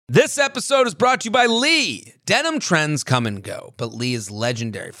This episode is brought to you by Lee. Denim trends come and go, but Lee is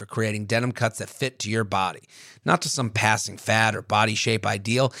legendary for creating denim cuts that fit to your body, not to some passing fad or body shape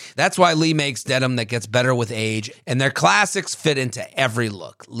ideal. That's why Lee makes denim that gets better with age, and their classics fit into every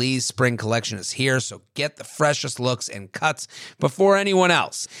look. Lee's spring collection is here, so get the freshest looks and cuts before anyone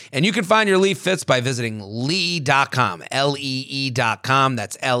else. And you can find your Lee fits by visiting lee.com, Lee.com,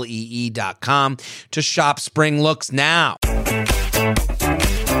 that's Lee.com, to shop spring looks now.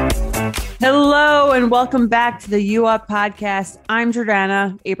 Hello and welcome back to the U Up podcast. I'm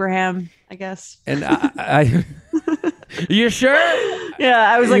Jordana Abraham, I guess. And I you sure?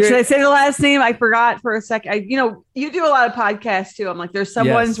 Yeah, I was like, should I say the last name? I forgot for a second. You do a lot of podcasts too. I'm like, there's some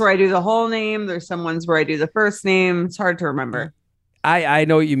ones where I do the whole name. There's some ones where I do the first name. It's hard to remember. I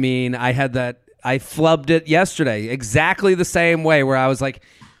know what you mean. I had that. I flubbed it yesterday exactly the same way where I was like,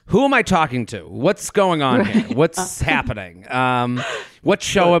 who am I talking to? What's going on here? What's happening? What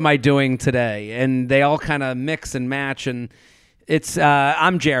show am I doing today? And they all kind of mix and match. And it's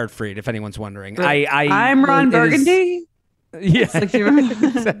I'm Jared Freed, if anyone's wondering. I'm Ron Burgundy. Yeah,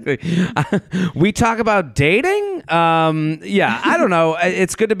 exactly. We talk about dating. I don't know.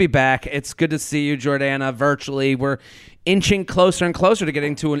 It's good to be back. It's good to see you, Jordana, virtually. We're inching closer and closer to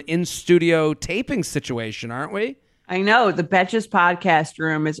getting to an in-studio taping situation, aren't we? I know. The Betches podcast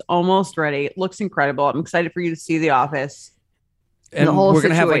room is almost ready. It looks incredible. I'm excited for you to see the office. And the whole we're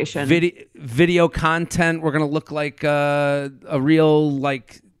going to have situation. video content. We're going to look like a real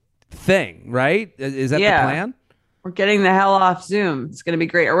thing, right? Is that the plan? We're getting the hell off Zoom. It's going to be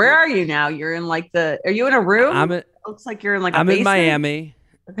great. Where are you now? You're in are you in a room? It looks like you're in a basement. In Miami.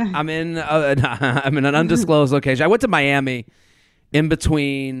 Okay. I'm in an undisclosed location. I went to Miami in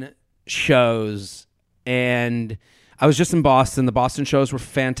between shows, and I was just in Boston. The Boston shows were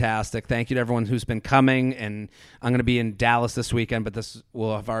fantastic. Thank you to everyone who's been coming. And I'm going to be in Dallas this weekend, but this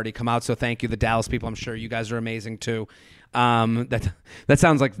will have already come out. So thank you, the Dallas people. I'm sure you guys are amazing too. That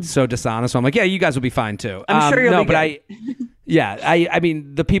sounds like so dishonest. So I'm like, yeah, you guys will be fine too. I'm sure you'll be good. I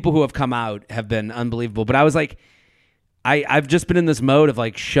mean, the people who have come out have been unbelievable. But I was like, I've just been in this mode of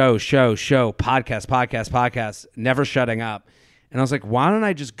like show, podcast, never shutting up. And I was like, why don't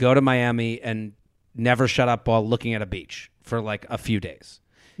I just go to Miami and never shut up while looking at a beach for like a few days.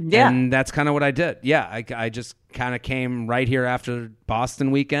 Yeah. And that's kind of what I did. Yeah. I just kind of came right here after Boston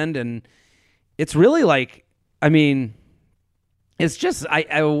weekend. And it's really it's just,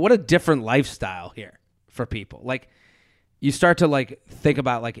 what a different lifestyle here for people. Like you start to think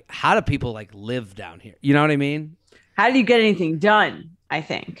about how do people live down here? You know what I mean? How do you get anything done? I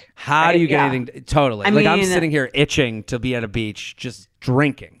think. How do you get anything? Totally. I'm sitting here itching to be at a beach, just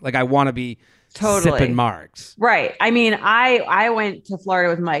drinking. I want to be sipping marks. Right. I mean, I went to Florida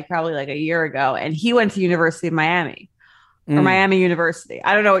with Mike probably a year ago, and he went to University of Miami or Miami University.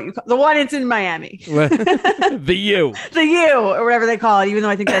 I don't know what you call the one. It's in Miami. The U. The U or whatever they call it, even though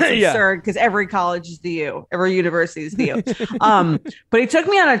I think that's absurd because every college is the U. Every university is the U. But he took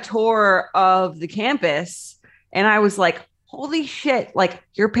me on a tour of the campus, and I was like, holy shit,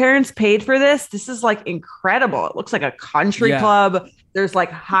 your parents paid for this? This is incredible. It looks like a country club. There's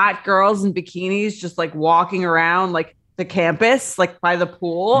hot girls in bikinis just walking around the campus, by the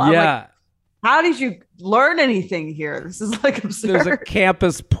pool. I'm like, how did you learn anything here? This is absurd. There's a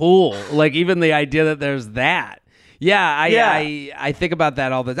campus pool. Even the idea that there's that. I think about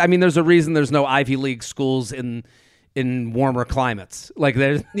that all the time. I mean, there's a reason there's no Ivy League schools in warmer climates.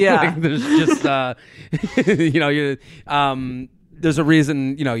 There's just there's a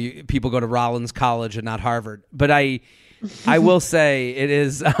reason people go to Rollins College and not Harvard. But I will say it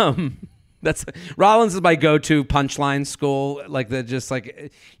is that's Rollins is my go-to punchline school. I've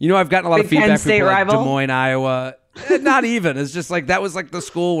gotten a lot of feedback from people Des Moines, Iowa. Not even. It's just that was the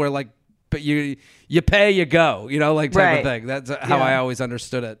school where but you pay, you go, type of thing. That's how I always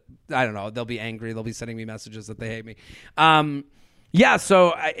understood it. I don't know. They'll be angry. They'll be sending me messages that they hate me.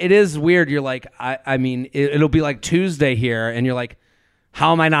 So it is weird. You're it'll be Tuesday here, and you're like,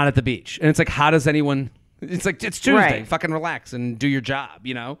 how am I not at the beach? And it's how does anyone? It's it's Tuesday. Right. Fucking relax and do your job.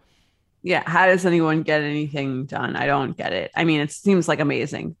 Yeah. How does anyone get anything done? I don't get it. I mean, it seems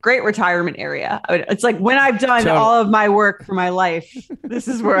amazing. Great retirement area. It's when I've done all of my work for my life, this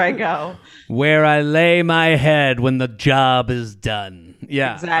is where I go. Where I lay my head when the job is done.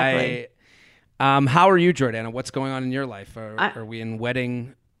 Yeah. Exactly. How are you, Jordana? What's going on in your life? Are we in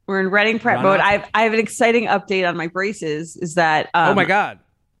wedding? We're in wedding prep mode. I have an exciting update on my braces. Is that oh my God.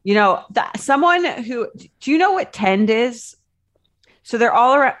 Someone who, do you know what Tend is? So they're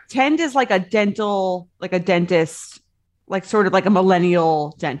all around. Tend is a dentist, sort of a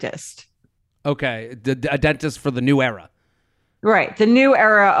millennial dentist. Okay. A dentist for the new era. Right. The new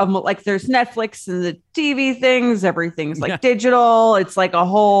era of like there's Netflix and the TV things, everything's like digital. It's like a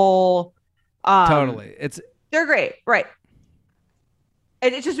whole totally. They're great. Right.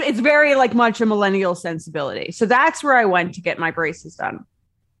 And it's very like much a millennial sensibility. So that's where I went to get my braces done.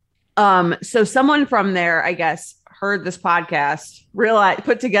 So someone from there, I guess, heard this podcast,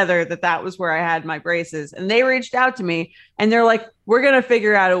 put together that was where I had my braces, and they reached out to me and they're like, we're going to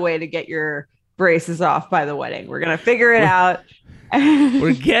figure out a way to get your braces off by the wedding. We're going to figure it out.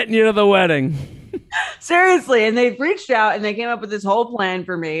 We're getting you to the wedding. Seriously. And they reached out and they came up with this whole plan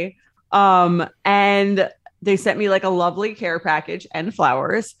for me. And they sent me like a lovely care package and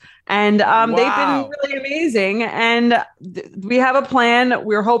flowers, and they've been really amazing. And we have a plan.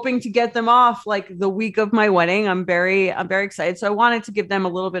 We're hoping to get them off like the week of my wedding. I'm very excited. So I wanted to give them a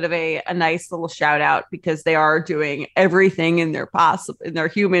little bit of a nice little shout out, because they are doing everything in their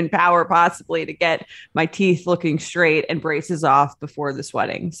human power possibly to get my teeth looking straight and braces off before this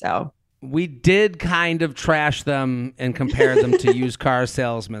wedding. So we did kind of trash them and compare them to used car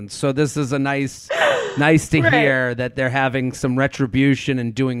salesmen. So this is a nice to hear that they're having some retribution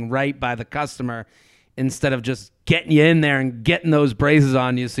and doing right by the customer, instead of just getting you in there and getting those braces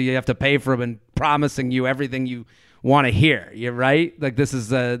on you so you have to pay for them and promising you everything you want to hear. You're right. Like this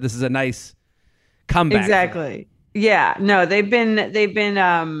is a nice comeback. Exactly. Yeah. No, they've been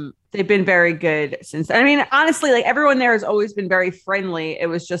very good since. I mean, honestly, like everyone there has always been very friendly. It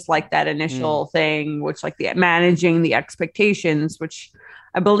was just like that initial thing, which like the managing the expectations, which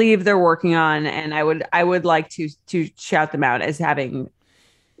I believe they're working on. And I would like to shout them out as having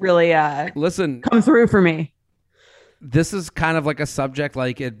really come through for me. This is kind of like a subject,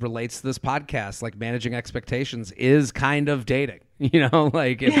 like it relates to this podcast, like managing expectations is kind of dating,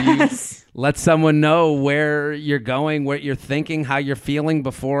 like if you let someone know where you're going, what you're thinking, how you're feeling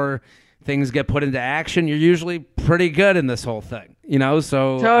before things get put into action, you're usually pretty good in this whole thing,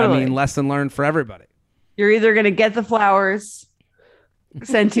 so totally. I mean, lesson learned for everybody. You're either going to get the flowers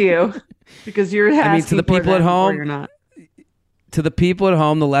sent to you because you're asking to the people at home, you're not. To the people at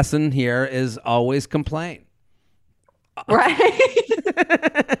home, the lesson here is always complain. Right.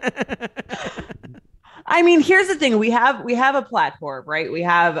 I mean, here's the thing. We have a platform, right? We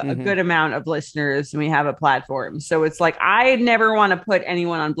have a good amount of listeners and we have a platform. So it's like, I never want to put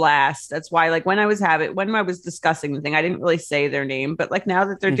anyone on blast. That's why, like when I was discussing the thing, I didn't really say their name, but like now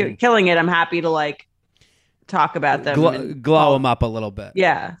that they're killing it, I'm happy to like talk about them. Glow them up a little bit.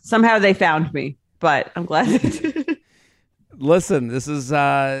 Yeah. Somehow they found me, but I'm glad. Listen, this is,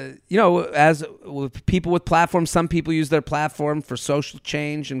 as with people with platforms, some people use their platform for social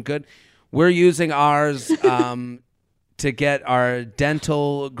change and good. We're using ours to get our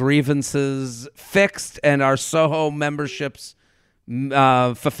dental grievances fixed and our Soho memberships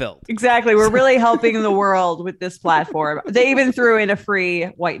fulfilled. Exactly. We're really helping the world with this platform. They even threw in a free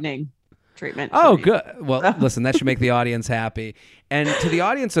whitening treatment. Oh, good. Well, listen, that should make the audience happy. And to the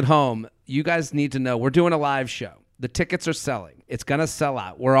audience at home, you guys need to know we're doing a live show. The tickets are selling. It's going to sell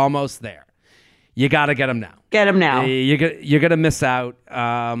out. We're almost there. You got to get them now. Get them now. You're going to miss out.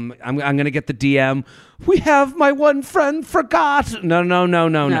 I'm going to get the DM. We have my one friend forgot.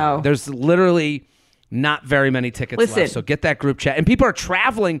 No. There's literally not very many tickets left. So get that group chat. And people are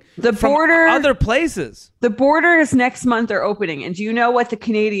traveling from other places. The borders next month are opening. And do you know what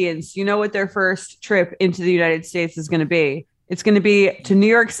their first trip into the United States is going to be? It's going to be to New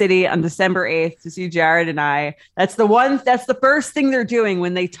York City on December 8th to see Jared and I. That's the first thing they're doing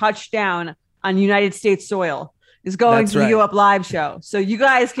when they touch down on United States soil, is going to the U Up Live show. So you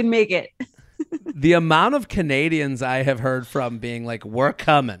guys can make it. The amount of Canadians I have heard from being like, we're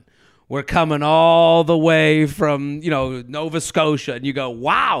coming all the way from, Nova Scotia. And you go,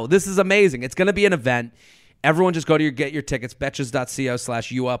 wow, this is amazing. It's going to be an event. Everyone just get your tickets,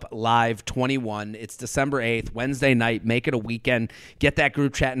 betches.co/UUpLive21. It's December 8th, Wednesday night. Make it a weekend. Get that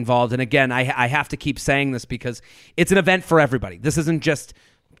group chat involved. And again, I have to keep saying this because it's an event for everybody. This isn't just,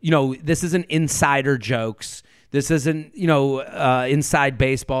 this isn't insider jokes. This isn't, inside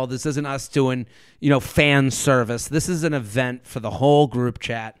baseball. This isn't us doing, fan service. This is an event for the whole group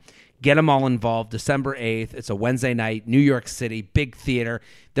chat. Get them all involved. December 8th. It's a Wednesday night, New York City, big theater.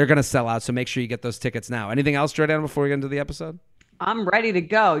 They're going to sell out, so make sure you get those tickets now. Anything else, Jordana, before we get into the episode? I'm ready to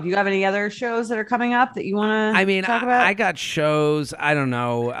go. Do you have any other shows that are coming up that you want to talk about? I got shows. I don't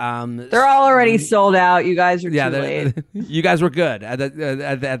know. They're all already sold out. You guys are too late. You guys were good at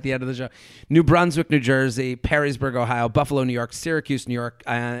the end of the show. New Brunswick, New Jersey, Perrysburg, Ohio, Buffalo, New York, Syracuse, New York,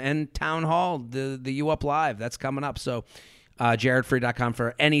 and Town Hall, the U Up Live. That's coming up. So jaredfree.com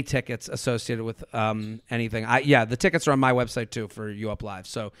for any tickets associated with anything. The tickets are on my website too for U Up Live.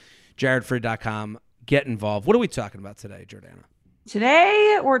 So jaredfree.com. Get involved. What are we talking about today, Jordana?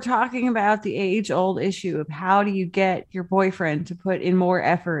 Today, we're talking about the age-old issue of how do you get your boyfriend to put in more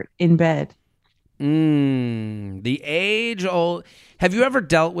effort in bed? The age old. Have you ever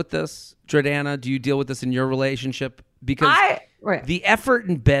dealt with this, Jordana? Do you deal with this in your relationship? Because Right. the effort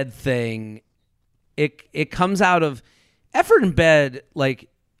in bed thing, it comes out of effort in bed. Like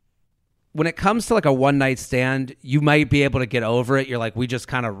when it comes to like a one night stand, you might be able to get over it. You're like, we just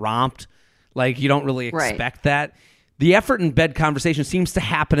kind of romped. Like you don't really expect that. The effort in bed conversation seems to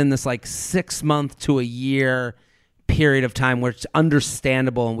happen in this like 6 month to a year period of time where it's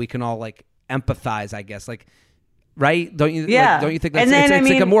understandable and we can all like empathize, I guess. Like, right? Don't you? Yeah. Don't you think that's And then, it's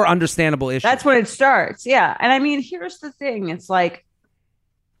like a more understandable issue? That's when it starts. Yeah. And I mean, here's the thing. It's like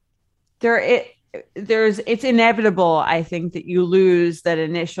it's inevitable, I think, that you lose that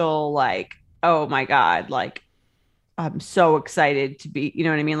initial like, oh my God, like I'm so excited to be, you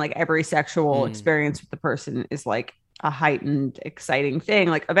know what I mean? Like every sexual experience with the person is like a heightened, exciting thing.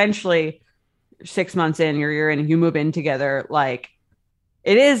 Like eventually 6 months in, you're in, you move in together. Like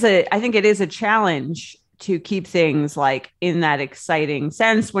I think it is a challenge to keep things like in that exciting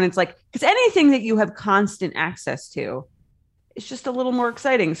sense when it's like, because anything that you have constant access to, it's just a little more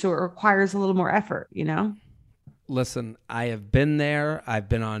exciting. So it requires a little more effort, you know? Listen, I have been there. I've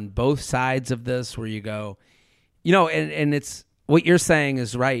been on both sides of this where you go, you know, and it's what you're saying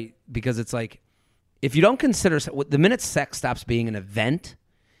is right, because it's like, if you don't consider the minute sex stops being an event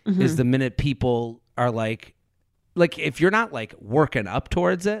is the minute people are like if you're not like working up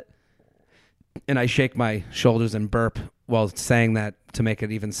towards it, and I shake my shoulders and burp while saying that to make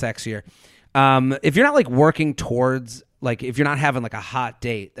it even sexier. If you're not like working towards, like if you're not having like a hot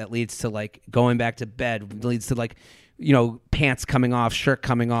date that leads to like going back to bed, leads to like, you know, pants coming off, shirt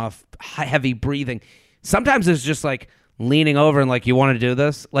coming off, heavy breathing. Sometimes it's just like leaning over and like, you want to do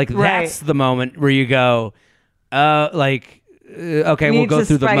this? Like that's the moment where you go, okay, we'll go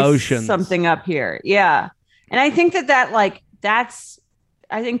through the motions. Something up here. Yeah. And I think that's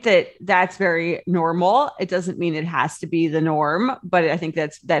very normal. It doesn't mean it has to be the norm, but I think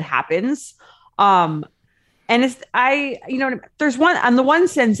that happens. And there's on the one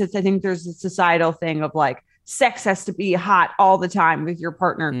sense, I think there's a societal thing of like, sex has to be hot all the time with your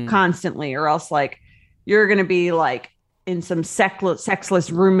partner constantly, or else like you're going to be like in some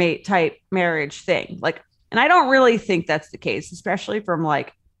sexless roommate type marriage thing. Like, and I don't really think that's the case, especially from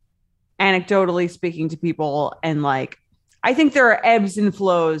like anecdotally speaking to people. And like, I think there are ebbs and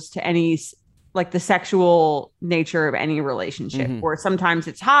flows to any, like the sexual nature of any relationship, where sometimes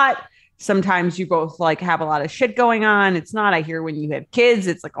it's hot. Sometimes you both like have a lot of shit going on. It's not, I hear when you have kids,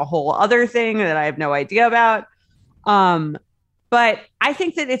 it's like a whole other thing that I have no idea about. But I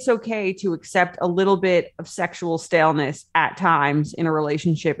think that it's okay to accept a little bit of sexual staleness at times in a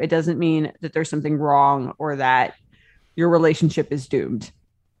relationship. It doesn't mean that there's something wrong or that your relationship is doomed.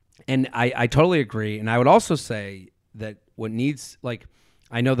 And I totally agree. And I would also say that what needs, like,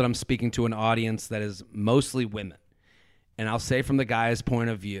 I know that I'm speaking to an audience that is mostly women. And I'll say from the guy's point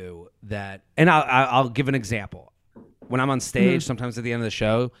of view that, and I'll give an example. When I'm on stage, sometimes at the end of the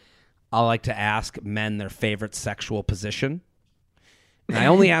show, I'll like to ask men their favorite sexual position. And I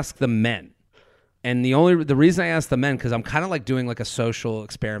only ask the men. And the reason I ask the men, because I'm kind of like doing like a social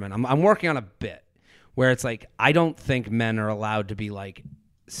experiment. I'm working on a bit where it's like, I don't think men are allowed to be like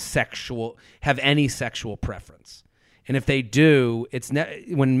have any sexual preference. And if they do,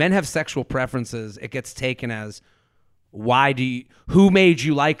 when men have sexual preferences, it gets taken as, who made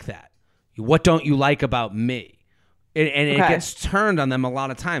you like that? What don't you like about me? It gets turned on them a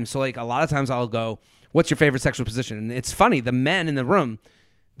lot of times. So like a lot of times I'll go, what's your favorite sexual position? And it's funny, the men in the room,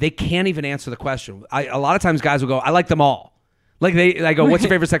 they can't even answer the question. A lot of times guys will go, I like them all. Like I go, what's your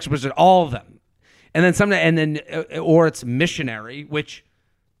favorite sexual position? All of them. And then or it's missionary, which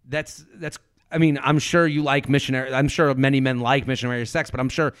that's I mean, I'm sure you like missionary. I'm sure many men like missionary sex, but I'm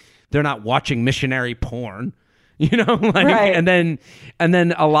sure they're not watching missionary porn. You know, like, right. And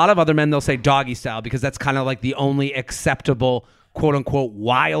then a lot of other men, they'll say doggy style because that's kind of like the only acceptable, quote unquote,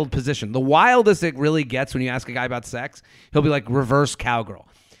 wild position. The wildest it really gets when you ask a guy about sex, he'll be like reverse cowgirl.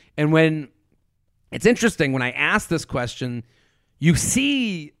 And when it's interesting, when I ask this question, you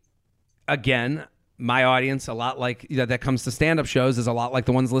see, again, my audience, a lot like, you know, that comes to stand-up shows is a lot like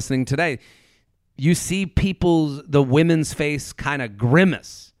the ones listening today. You see the women's face kind of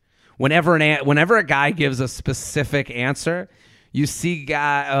grimace. Whenever a guy gives a specific answer, you see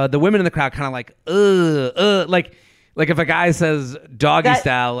the women in the crowd kind of like, like if a guy says doggy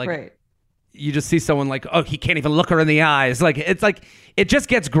style, like, right. you just see someone like, oh, he can't even look her in the eyes. Like, it's like, it just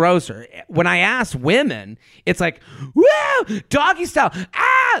gets grosser. When I ask women, it's like, woo, doggy style,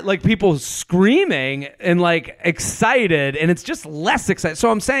 like people screaming and like excited, and it's just less excited. So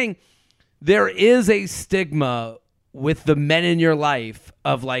I'm saying there is a stigma with the men in your life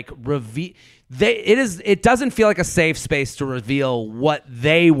of like it doesn't feel like a safe space to reveal what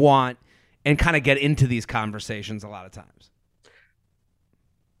they want and kind of get into these conversations a lot of times.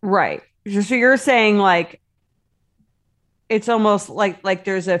 Right. So you're saying like it's almost like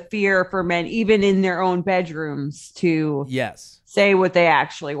there's a fear for men even in their own bedrooms to say what they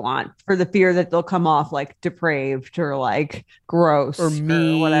actually want, for the fear that they'll come off like depraved or like gross or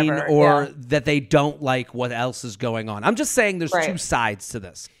mean or whatever, or that they don't like what else is going on. I'm just saying there's two sides to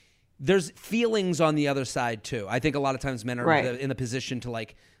this. There's feelings on the other side too. I think a lot of times men are in the position to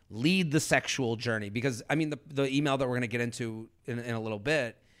like lead the sexual journey, because I mean the email that we're going to get into in a little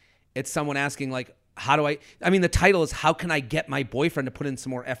bit, it's someone asking like, how do I mean, the title is, how can I get my boyfriend to put in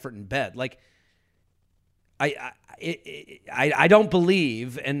some more effort in bed? Like, I don't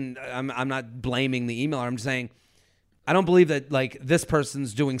believe, and I'm not blaming the emailer. I'm just saying, I don't believe that like this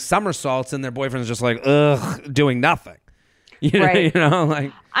person's doing somersaults and their boyfriend's just like, doing nothing. You know,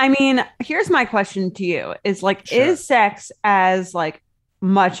 like, I mean, here's my question to you is like, is sex as like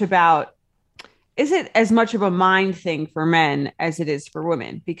much about, is it as much of a mind thing for men as it is for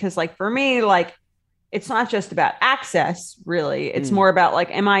women? Because like for me, like, it's not just about access, really. It's more about like,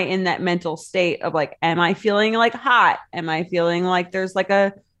 am I in that mental state of like, am I feeling like hot? Am I feeling like there's like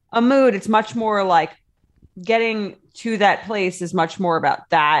a mood? It's much more like getting to that place is much more about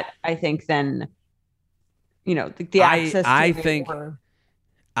that, I think, than, you know, the access. I think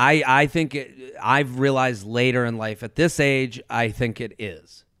I've realized later in life at this age, I think it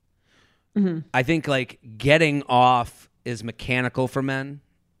is. Mm-hmm. I think like getting off is mechanical for men,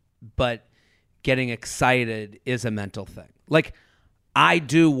 but getting excited is a mental thing. Like, I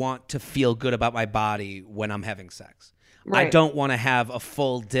do want to feel good about my body when I'm having sex. Right. I don't want to have a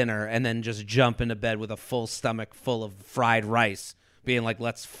full dinner and then just jump into bed with a full stomach full of fried rice being like,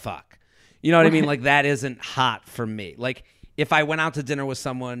 let's fuck. You know what I mean? Like, that isn't hot for me. Like, if I went out to dinner with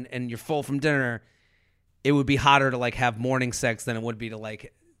someone and you're full from dinner, it would be hotter to like have morning sex than it would be to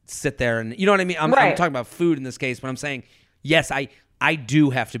like sit there and, you know what I mean? I'm talking about food in this case, but I'm saying, yes, I do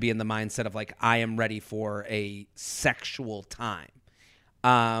have to be in the mindset of like, I am ready for a sexual time.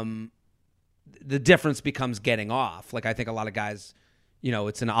 The difference becomes getting off. Like, I think a lot of guys, you know,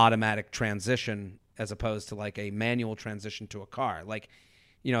 it's an automatic transition as opposed to like a manual transition to a car. Like,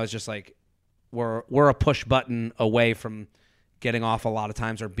 you know, it's just like we're a push button away from getting off a lot of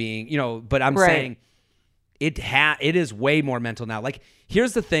times or being, you know, but I'm saying it is way more mental now. Like,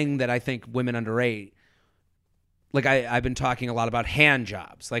 here's the thing that I think women underrate. Like, I've been talking a lot about hand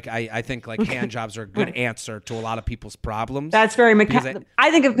jobs. Like, I think like hand jobs are a good answer to a lot of people's problems. That's very mechanical.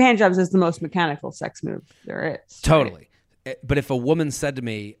 I think of hand jobs as the most mechanical sex move there is. Totally. Right? But if a woman said to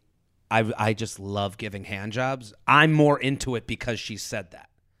me, I just love giving hand jobs, I'm more into it because she said that.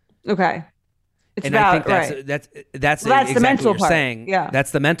 Okay. It's and about, I think that's exactly the mental what you're part. Saying. Yeah.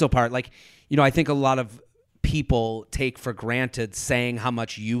 That's the mental part. Like, you know, I think a lot of people take for granted saying how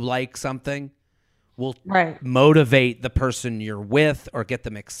much you like something will motivate the person you're with or get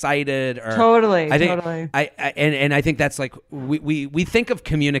them excited. Or totally. I think that's like we think of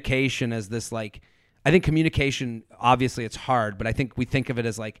communication as this like, I think communication, obviously it's hard, but I think we think of it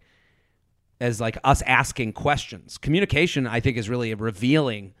as like us asking questions. Communication, I think, is really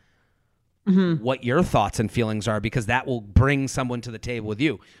revealing what your thoughts and feelings are, because that will bring someone to the table with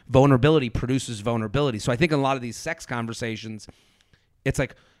you. Vulnerability produces vulnerability. So I think in a lot of these sex conversations, it's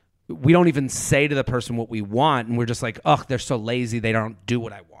like, we don't even say to the person what we want, and we're just like, oh, they're so lazy, they don't do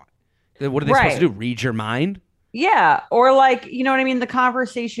what I want. What are they supposed to do? Read your mind? Yeah. Or like, you know what I mean? The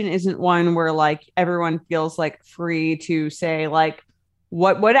conversation isn't one where like everyone feels like free to say like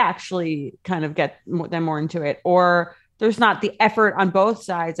what would actually kind of get them more into it. Or there's not the effort on both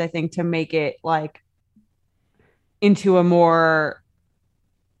sides, I think, to make it like into a more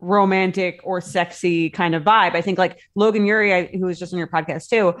romantic or sexy kind of vibe. I think like Logan Ury, who was just on your podcast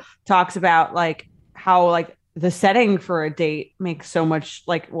too, talks about like how like the setting for a date makes so much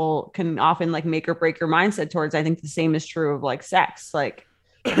like, well, can often like make or break your mindset towards. I think the same is true of like sex. Like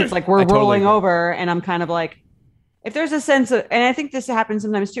it's like we're rolling over and I'm kind of like, if there's a sense of, and I think this happens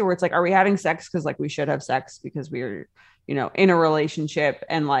sometimes too, where it's like, are we having sex because like we should have sex because we're, you know, in a relationship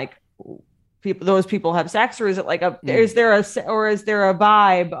and like those people have sex, or is it like is there a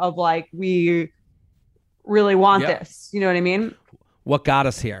vibe of like we really want this? You know what I mean? What got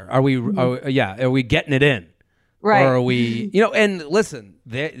us here? Are we? Are we getting it in? Right? Or are we? You know, and listen,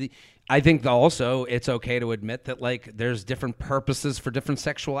 I think also it's okay to admit that like there's different purposes for different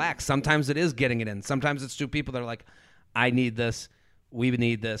sexual acts. Sometimes it is getting it in. Sometimes it's two people that are like, I need this, we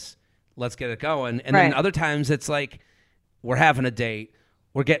need this, let's get it going. And then other times it's like, we're having a date,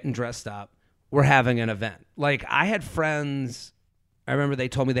 we're getting dressed up, we're having an event. Like I had friends, I remember they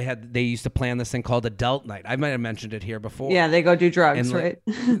told me they used to plan this thing called adult night. I might have mentioned it here before. Yeah, they go do drugs, and, right?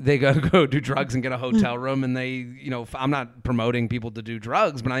 They go do drugs and get a hotel room, and they, I'm not promoting people to do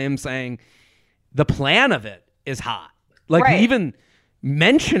drugs, but I am saying the plan of it is hot. Like even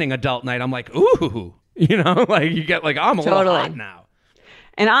mentioning adult night, I'm like, ooh, like you get like, I'm a little hot now.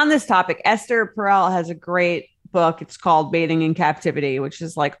 And on this topic, Esther Perel has a great book. It's called Mating in Captivity, which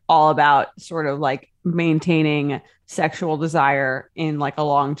is like all about sort of like maintaining sexual desire in like a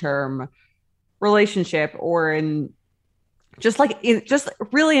long-term relationship or in just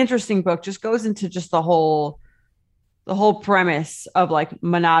really interesting book. Just goes into just the whole premise of like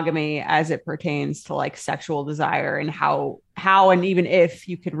monogamy as it pertains to like sexual desire and how and even if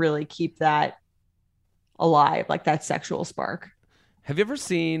you can really keep that alive, like that sexual spark. Have you ever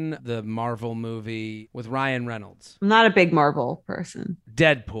seen the Marvel movie with Ryan Reynolds? I'm not a big Marvel person.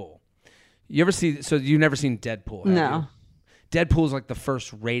 Deadpool. You ever see? So you've never seen Deadpool? Have No. You? Deadpool is like the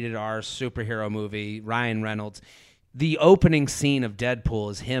first rated R superhero movie. Ryan Reynolds. The opening scene of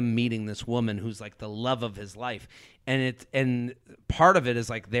Deadpool is him meeting this woman who's like the love of his life, and part of it is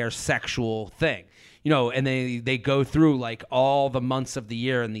like their sexual thing, and they go through like all the months of the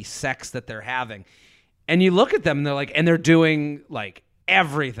year and the sex that they're having, and you look at them and they're like, and they're doing like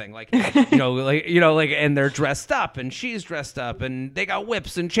everything, like and they're dressed up and she's dressed up and they got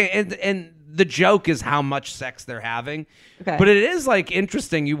whips and and the joke is how much sex they're having. Okay. But it is like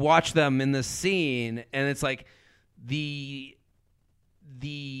interesting. You watch them in this scene and it's like the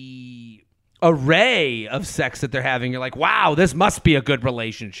array of sex that they're having. You're like, wow, this must be a good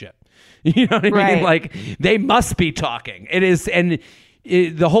relationship. You know what I mean? Like they must be talking. It is. And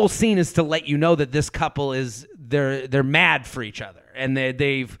the whole scene is to let you know that this couple is they're mad for each other and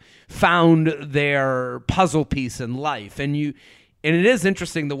they've found their puzzle piece in life. And it is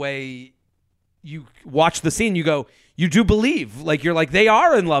interesting the way you watch the scene. You go, you do believe, like you're like they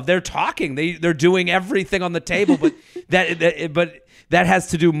are in love. They're talking. They're doing everything on the table. But that has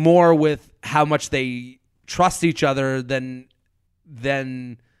to do more with how much they trust each other than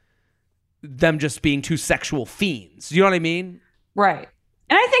them just being two sexual fiends. You know what I mean? Right.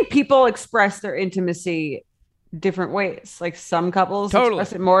 And I think people express their intimacy different ways. Like some couples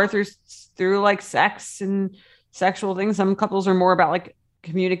express it more through like sex and sexual things. Some couples are more about like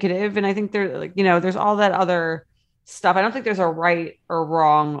communicative. And I think they're like, there's all that other stuff. I don't think there's a right or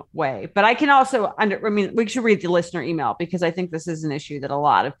wrong way, but I can also we should read the listener email because I think this is an issue that a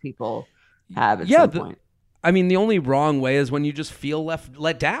lot of people have at some point. I mean, the only wrong way is when you just feel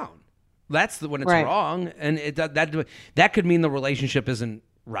let down. That's when it's wrong. And that could mean the relationship isn't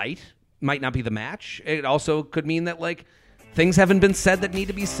right. Might not be the match. It also could mean that like things haven't been said that need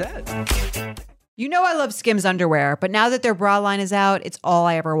to be said. I love Skims underwear, but now that their bra line is out, it's all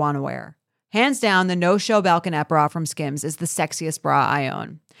I ever want to wear. Hands down, the no-show Balconette bra from Skims is the sexiest bra I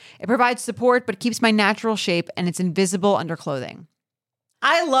own. It provides support, but keeps my natural shape, and it's invisible under clothing.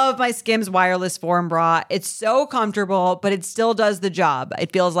 I love my Skims wireless form bra. It's so comfortable, but it still does the job.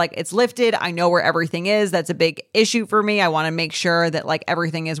 It feels like it's lifted. I know where everything is. That's a big issue for me. I want to make sure that like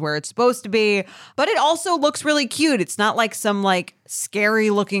everything is where it's supposed to be, but it also looks really cute. It's not like some like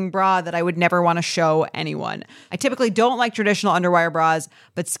scary looking bra that I would never want to show anyone. I typically don't like traditional underwire bras,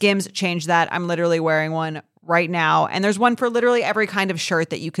 but Skims changed that. I'm literally wearing one right now. And there's one for literally every kind of shirt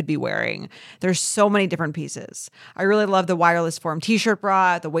that you could be wearing. There's so many different pieces. I really love the wireless form t-shirt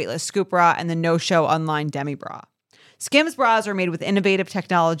bra, the weightless scoop bra, and the no-show unlined demi bra. Skims bras are made with innovative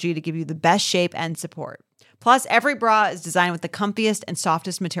technology to give you the best shape and support. Plus, every bra is designed with the comfiest and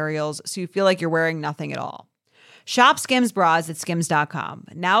softest materials, so you feel like you're wearing nothing at all. Shop Skims bras at skims.com.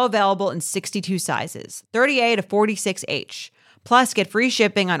 Now available in 62 sizes, 30A to 46H. Plus, get free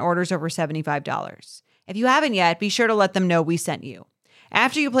shipping on orders over $75. If you haven't yet, be sure to let them know we sent you.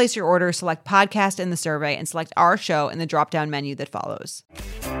 After you place your order, select podcast in the survey and select our show in the drop-down menu that follows.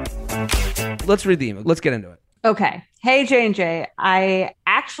 Let's read the email. Let's get into it. Okay. Hey, J&J. I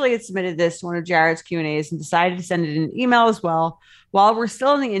actually had submitted this to one of Jared's Q&As and decided to send it in an email as well. While we're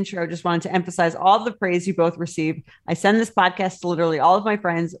still in the intro, just wanted to emphasize all the praise you both received. I send this podcast to literally all of my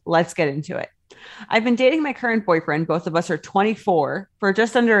friends. Let's get into it. I've been dating my current boyfriend. Both of us are 24 for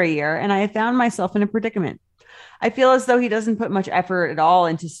just under a year, and I have found myself in a predicament. I feel as though he doesn't put much effort at all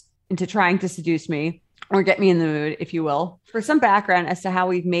into trying to seduce me or get me in the mood, if you will. For some background as to how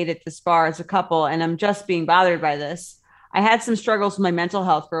we've made it this far as a couple, and I'm just being bothered by this. I had some struggles with my mental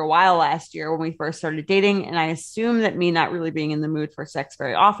health for a while last year when we first started dating, and I assume that me not really being in the mood for sex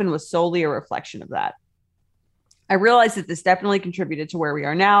very often was solely a reflection of that. I realize that this definitely contributed to where we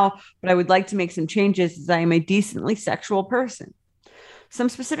are now, but I would like to make some changes as I am a decently sexual person. Some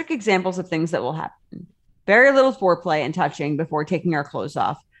specific examples of things that will happen: very little foreplay and touching before taking our clothes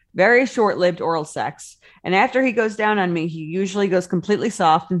off, very short lived oral sex. And after he goes down on me, he usually goes completely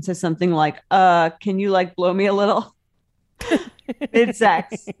soft and says something like, can you like blow me a little? Mid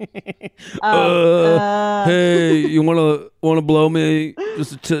sex. Hey, you wanna blow me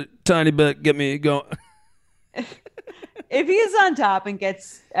just a tiny bit, get me going. If he is on top and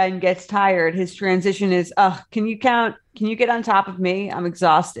gets tired, his transition is, can you get on top of me? I'm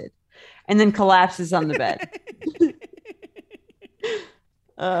exhausted. And then collapses on the bed.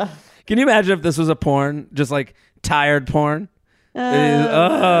 Can you imagine if this was a porn, just like tired porn?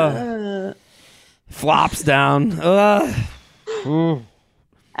 Flops down.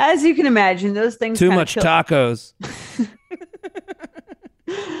 As you can imagine, those things too much tacos.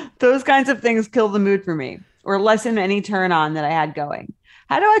 Those kinds of things kill the mood for me, or lessen any turn on that I had going.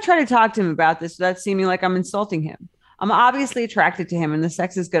 How do I try to talk to him about this without seeming like I'm insulting him? I'm obviously attracted to him and the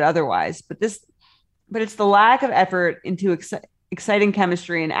sex is good otherwise, but it's the lack of effort into exciting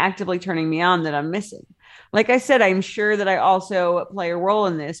chemistry and actively turning me on that I'm missing. Like I said, I'm sure that I also play a role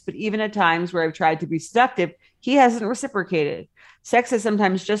in this, but even at times where I've tried to be seductive, he hasn't reciprocated. Sex has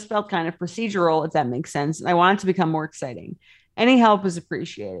sometimes just felt kind of procedural, if that makes sense, and I want it to become more exciting. Any help is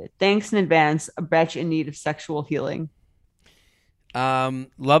appreciated. Thanks in advance, a betch in need of sexual healing.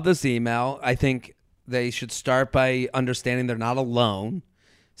 Love this email. I think they should start by understanding they're not alone.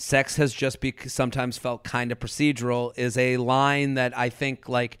 Sex has just sometimes felt kind of procedural is a line that I think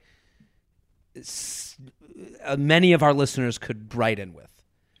like many of our listeners could write in with.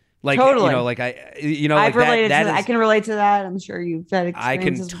 Like, totally. I've related to that. I can relate to that. I'm sure you've had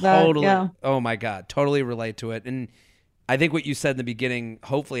experiences with that. Yeah. Oh my God, totally relate to it. And I think what you said in the beginning,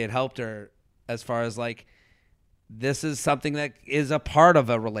 hopefully it helped her as far as like, this is something that is a part of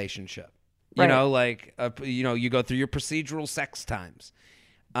a relationship. You know, like, you go through your procedural sex times.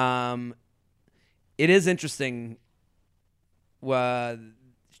 It is interesting. The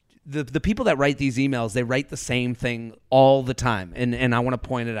people that write these emails, they write the same thing all the time. And I want to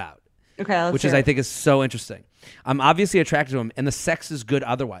point it out. Okay. Which is, I think, is so interesting. I'm obviously attracted to him and the sex is good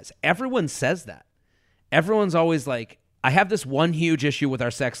otherwise. Everyone says that. Everyone's always like, I have this one huge issue with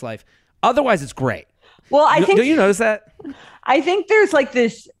our sex life. Otherwise, it's great. Well, I think. Do you notice that? I think there's like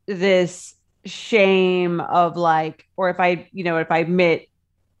this shame of like, or if I admit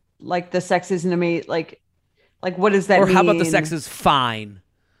like the sex isn't amazing, like what does that mean? Or how about the sex is fine?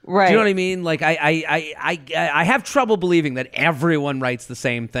 Right. Do you know what I mean? Like I have trouble believing that everyone writes the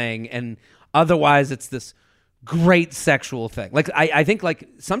same thing, and otherwise it's this great sexual thing. Like I think like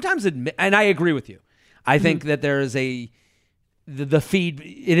sometimes and I agree with you. I think that there is the feed.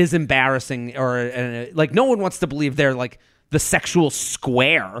 It is embarrassing, or like no one wants to believe they're like the sexual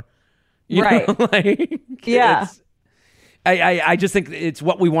square. You know? Like, yeah. I just think it's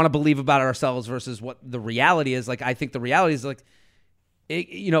what we want to believe about ourselves versus what the reality is. Like I think the reality is like,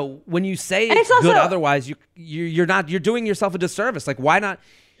 when you say it's also good otherwise, you're doing yourself a disservice. Like why not?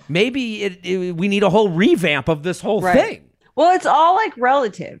 Maybe we need a whole revamp of this whole thing. Well, it's all like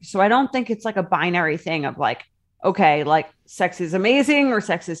relative. So I don't think it's like a binary thing of like, okay, like sex is amazing or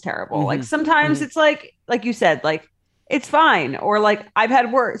sex is terrible. Mm-hmm. Like sometimes it's like you said, like it's fine. Or like I've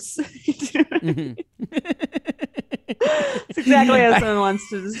had worse. Mm-hmm. It's exactly how someone wants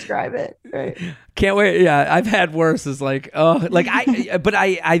to describe it. Right. Can't wait. Yeah. I've had worse is like,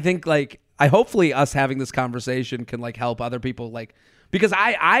 I think like hopefully us having this conversation can like help other people. Like, because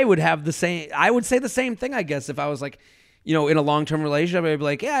I would say the same thing, I guess, if I was like, in a long-term relationship, I'd be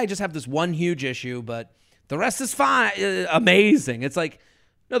like, yeah, I just have this one huge issue, but the rest is fine. Amazing. It's like,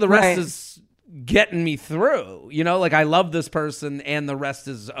 no, the rest is getting me through, like I love this person and the rest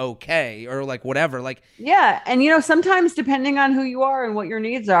is okay, or like whatever. Like, yeah. And, sometimes depending on who you are and what your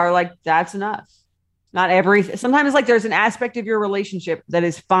needs are, like that's enough. Not everything. Sometimes like there's an aspect of your relationship that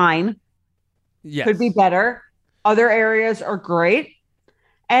is fine. Yes. Could be better. Other areas are great.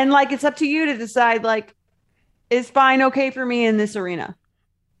 And like, it's up to you to decide like, is fine okay for me in this arena?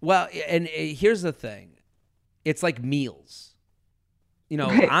 Well, and here's the thing. It's like meals.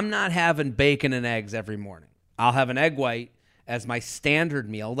 I'm not having bacon and eggs every morning. I'll have an egg white as my standard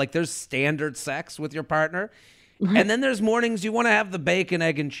meal. Like there's standard sex with your partner. And then there's mornings you want to have the bacon,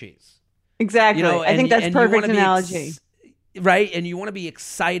 egg, and cheese. Exactly. I think that's perfect analogy. Right? And you want to be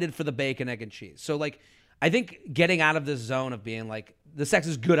excited for the bacon, egg, and cheese. So like, I think getting out of this zone of being like, the sex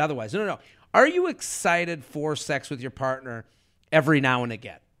is good otherwise. No. Are you excited for sex with your partner every now and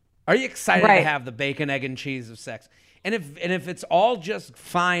again? Are you excited to have the bacon, egg, and cheese of sex? And if it's all just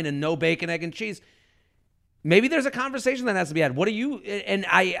fine and no bacon, egg, and cheese, maybe there's a conversation that has to be had. What do you? And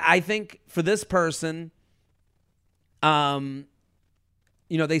I think for this person, they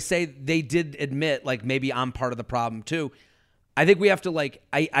say they did admit like maybe I'm part of the problem too. I think we have to like.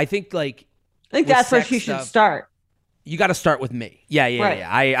 I think that's where she should start. You got to start with me. Yeah.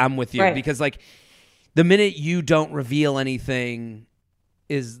 I'm with you because like the minute you don't reveal anything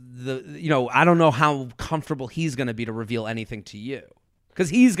is I don't know how comfortable he's going to be to reveal anything to you because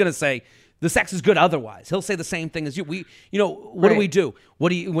he's going to say the sex is good otherwise. He'll say the same thing as you. What do we do? What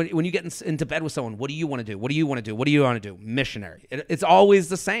do you when you get into bed with someone? What do you want to do? What do you want to do? What do you want to do? Missionary. It's always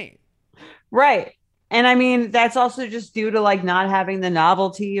the same. Right. And I mean, that's also just due to like not having the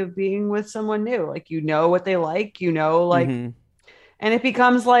novelty of being with someone new. Like, what they like, and it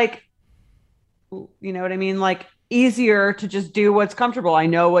becomes like, you know what I mean? Like easier to just do what's comfortable. I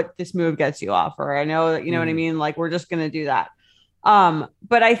know what this move gets you off, or I know that, you know what I mean? Like, we're just going to do that.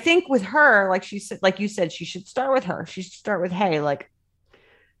 But I think with her, like she said, like you said, she should start with her. She should start with, hey, like,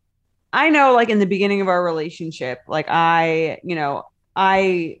 I know, like in the beginning of our relationship, like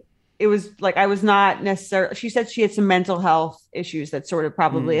it was like, I was not necessarily, she said she had some mental health issues that sort of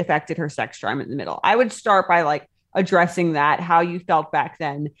probably affected her sex drive in the middle. I would start by like addressing that, how you felt back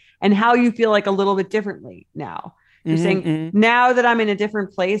then and how you feel like a little bit differently now. You're saying now that I'm in a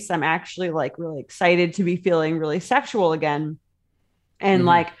different place, I'm actually like really excited to be feeling really sexual again. And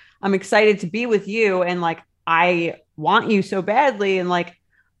like, I'm excited to be with you. And like, I want you so badly. And like,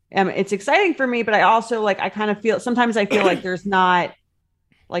 it's exciting for me, but I also like, I kind of feel, sometimes I feel like there's not,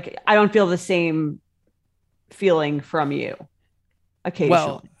 like, I don't feel the same feeling from you occasionally.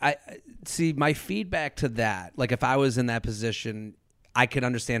 Well, I see my feedback to that. Like if I was in that position, I could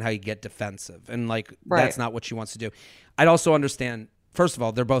understand how you get defensive and like, that's not what she wants to do. I'd also understand, first of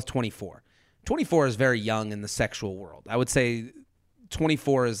all, they're both 24. 24 is very young in the sexual world. I would say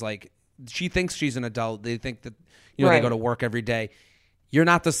 24 is like, she thinks she's an adult. They think that, they go to work every day. You're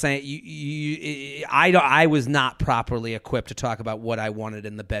not the same. I was not properly equipped to talk about what I wanted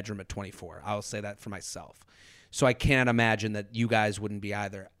in the bedroom at 24. I'll say that for myself. So I can't imagine that you guys wouldn't be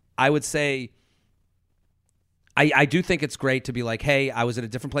either. I would say, I do think it's great to be like, hey, I was at a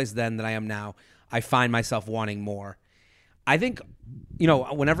different place then than I am now. I find myself wanting more. I think,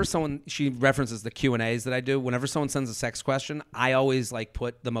 whenever she references the Q&As that I do, whenever someone sends a sex question, I always like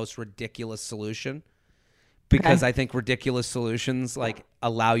put the most ridiculous solution. Because I think ridiculous solutions like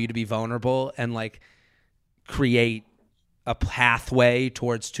allow you to be vulnerable and like create a pathway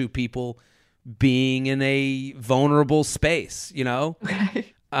towards two people being in a vulnerable space,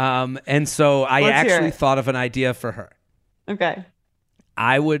 Okay. And so I actually thought of an idea for her. Okay.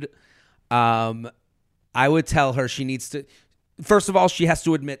 I would tell her she needs to, first of all, she has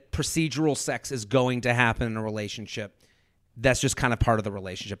to admit procedural sex is going to happen in a relationship. That's just kind of part of the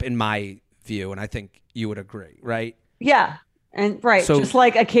relationship in my view, and I think you would agree, right? Yeah. And so, just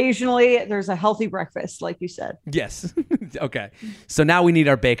like occasionally there's a healthy breakfast, like you said. Yes. Okay. So now we need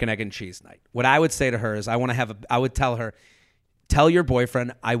our bacon, egg, and cheese night. What I would say to her is I would tell her, tell your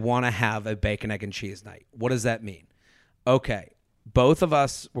boyfriend I want to have a bacon, egg, and cheese night. What does that mean? Okay. Both of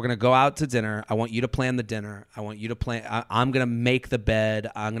us, we're going to go out to dinner. I want you to plan the dinner. I want you to plan. I'm going to make the bed.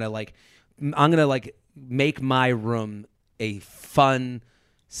 I'm going to make my room a fun,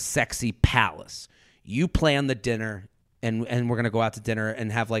 sexy palace. You plan the dinner and we're going to go out to dinner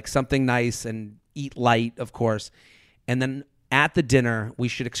and have like something nice and eat light, of course. And then at the dinner, we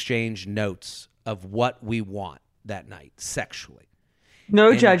should exchange notes of what we want that night sexually.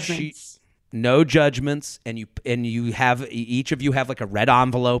 No judgments. No judgments. And you have, each of you have like a red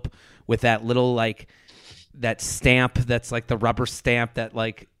envelope with that little like that stamp that's like the rubber stamp that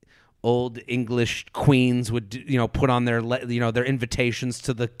like old English queens would, put on their, their invitations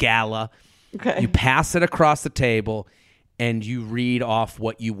to the gala. Okay. You pass it across the table and you read off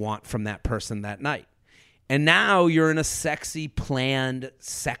what you want from that person that night. And now you're in a sexy, planned,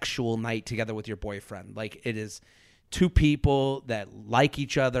 sexual night together with your boyfriend. Like it is two people that like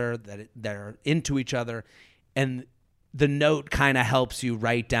each other, that are into each other. And the note kind of helps you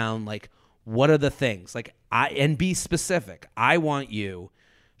write down like, what are the things? Like and be specific. I want you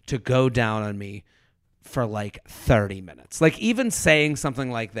to go down on me for like 30 minutes. Like even saying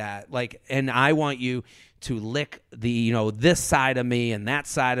something like that, like, and I want you to lick the, this side of me and that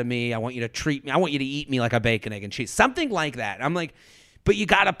side of me. I want you to treat me. I want you to eat me like a bacon, egg, and cheese. Something like that. I'm like, but you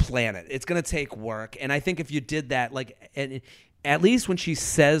got to plan it. It's going to take work. And I think if you did that, like, and at least when she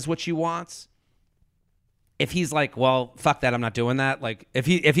says what she wants, if he's like, well, fuck that, I'm not doing that. Like if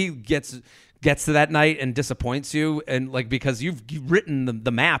he gets to that night and disappoints you, and like because you've written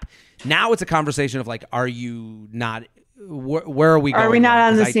the map, now it's a conversation of like, are you not? Where are we going? Are we not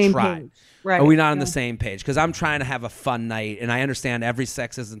on the same page? Right. Are we not on the same page? Because I'm trying to have a fun night, and I understand every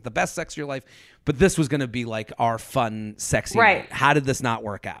sex isn't the best sex of your life, but this was going to be like our fun, sexy night. How did this not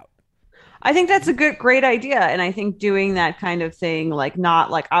work out? I think that's a great idea. And I think doing that kind of thing, like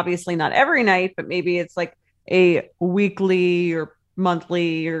not like obviously not every night, but maybe it's like a weekly or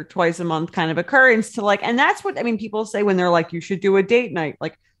monthly or twice a month kind of occurrence to like, and that's what, I mean, people say when they're like, you should do a date night.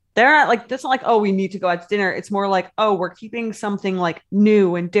 Like they're not like, it's not like, oh, we need to go out to dinner. It's more like, oh, we're keeping something like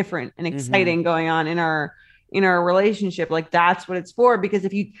new and different and exciting going on in our relationship. Like that's what it's for. Because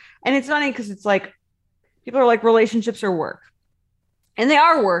if you, and it's funny because it's like, people are like, relationships are work. And they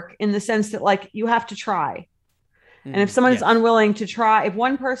are work in the sense that like you have to try. And if someone is unwilling to try, if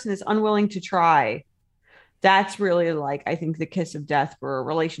one person is unwilling to try, that's really like, I think the kiss of death for a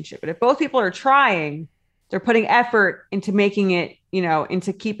relationship. But if both people are trying, they're putting effort into making it, you know,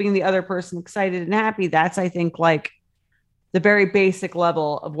 into keeping the other person excited and happy. That's, I think, like the very basic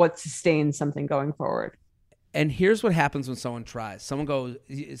level of what sustains something going forward. And here's what happens when someone tries.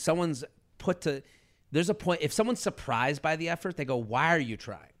 Someone's put to, there's a point, if someone's surprised by the effort, they go, why are you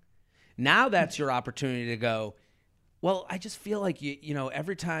trying? Now that's your opportunity to go, well, I just feel like, you know,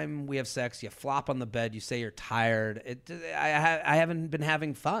 every time we have sex, you flop on the bed, you say you're tired. I haven't been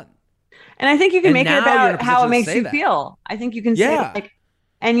having fun. And I think you can make it about how it makes you feel. I think you can say like,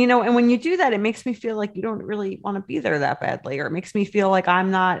 and you know, and when you do that, it makes me feel like you don't really want to be there that badly, or it makes me feel like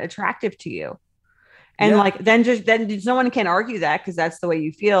I'm not attractive to you. And like, then no one can argue that because that's the way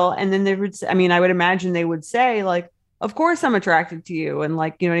you feel. And then they would, I mean, I would imagine they would say like, of course I'm attracted to you. And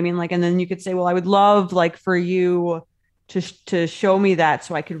like, you know what I mean? Like, and then you could say, well, I would love like for you to show me that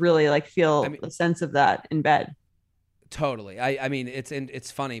so I could really like feel the sense of that in bed. Totally. I mean,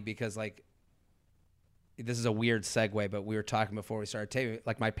 it's funny because like, this is a weird segue, but we were talking before we started taping,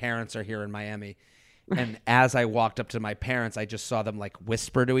 like my parents are here in Miami. And as I walked up to my parents, I just saw them like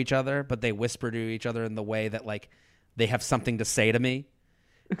whisper to each other, but they whisper to each other in the way that like they have something to say to me.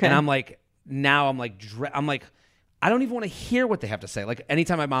 Okay. And I'm like, I don't even want to hear what they have to say. Like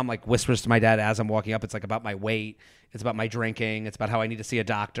anytime my mom like whispers to my dad as I'm walking up, it's like about my weight. It's about my drinking. It's about how I need to see a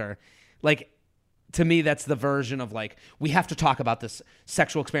doctor. Like to me, that's the version of like, we have to talk about this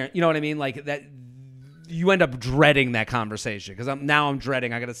sexual experience. You know what I mean? Like that. You end up dreading that conversation because I'm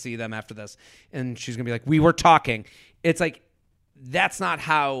dreading. I got to see them after this. And she's going to be like, we were talking. It's like, that's not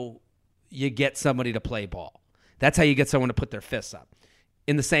how you get somebody to play ball. That's how you get someone to put their fists up.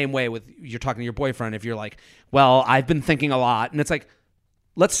 In the same way with you're talking to your boyfriend. If you're like, well, I've been thinking a lot. And it's like,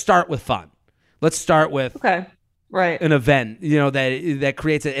 let's start with fun. Let's start with an event, you know, that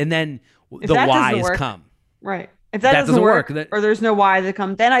creates it. And then the whys come. Right. If that doesn't work or there's no why that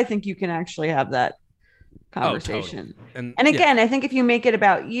come, then I think you can actually have that conversation. Oh, totally. And again, I think if you make it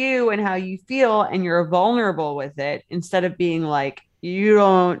about you and how you feel and you're vulnerable with it, instead of being like, you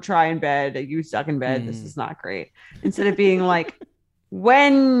don't try in bed, you suck in bed, this is not great. Instead of being like,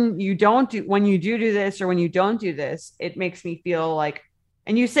 when you do this or when you don't do this, it makes me feel like,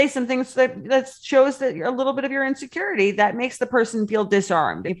 and you say some things that shows that you're a little bit of your insecurity, that makes the person feel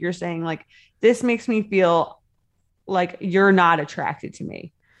disarmed. If you're saying like, this makes me feel like you're not attracted to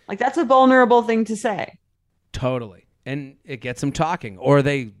me. Like that's a vulnerable thing to say. Totally. And it gets them talking, or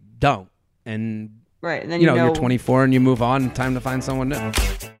they don't. And, and then you're 24 and you move on. Time to find someone new.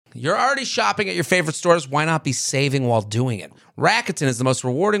 You're already shopping at your favorite stores. Why not be saving while doing it? Rakuten is the most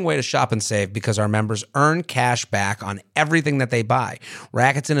rewarding way to shop and save because our members earn cash back on everything that they buy.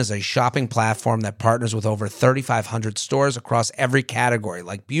 Rakuten is a shopping platform that partners with over 3,500 stores across every category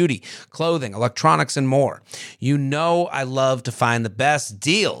like beauty, clothing, electronics, and more. You know I love to find the best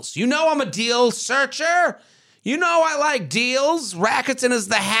deals. You know I'm a deal searcher. You know I like deals. Rakuten is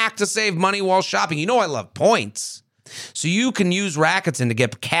the hack to save money while shopping. You know I love points. So you can use Rakuten to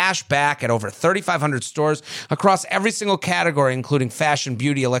get cash back at over 3,500 stores across every single category, including fashion,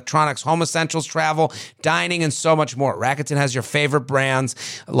 beauty, electronics, home essentials, travel, dining, and so much more. Rakuten has your favorite brands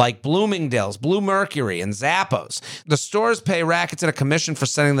like Bloomingdale's, Blue Mercury, and Zappos. The stores pay Rakuten a commission for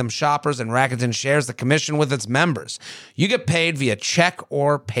sending them shoppers, and Rakuten shares the commission with its members. You get paid via check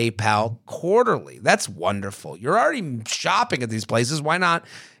or PayPal quarterly. That's wonderful. You're already shopping at these places. Why not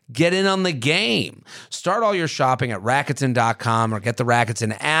get in on the game? Start all your shopping at Rakuten.com or get the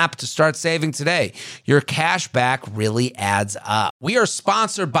Rakuten app to start saving today. Your cash back really adds up. We are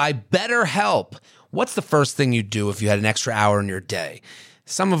sponsored by BetterHelp. What's the first thing you'd do if you had an extra hour in your day?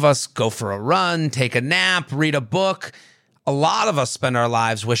 Some of us go for a run, take a nap, read a book. A lot of us spend our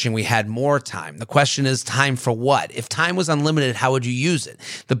lives wishing we had more time. The question is, time for what? If time was unlimited, how would you use it?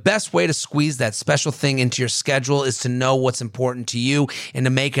 The best way to squeeze that special thing into your schedule is to know what's important to you and to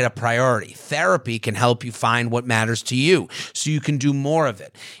make it a priority. Therapy can help you find what matters to you so you can do more of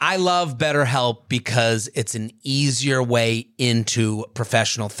it. I love BetterHelp because it's an easier way into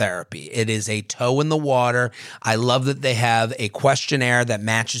professional therapy. It is a toe in the water. I love that they have a questionnaire that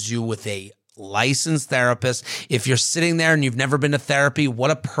matches you with a licensed therapist. If you're sitting there and you've never been to therapy, what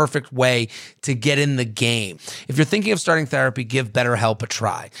a perfect way to get in the game. If you're thinking of starting therapy, give BetterHelp a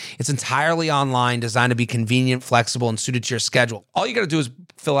try. It's entirely online, designed to be convenient, flexible, and suited to your schedule. All you got to do is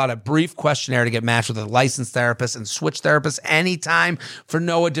fill out a brief questionnaire to get matched with a licensed therapist and switch therapists anytime for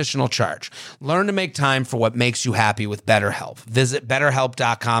no additional charge. Learn to make time for what makes you happy with BetterHelp. Visit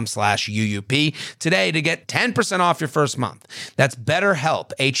BetterHelp.com/UUP today to get 10% off your first month. That's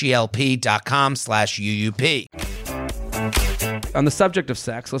BetterHelp, HELP.com/UUP. On the subject of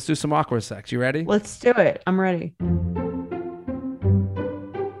sex, let's do some awkward sex. You ready? Let's do it. I'm ready.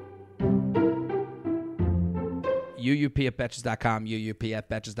 UUP@Betches.com,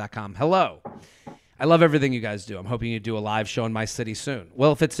 UUP@Betches.com. Hello. I love everything you guys do. I'm hoping you do a live show in my city soon.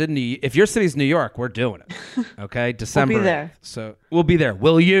 Well, if your city's New York, we're doing it. Okay, December. We'll be there. So we'll be there.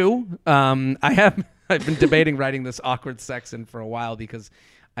 Will you? I've been debating writing this awkward sex in for a while because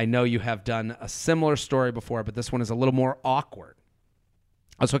I know you have done a similar story before, but this one is a little more awkward.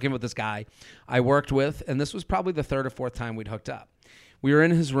 I was hooking with this guy I worked with, and this was probably the third or fourth time we'd hooked up. We were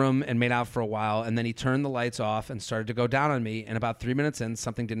in his room and made out for a while, and then he turned the lights off and started to go down on me, and about 3 minutes in,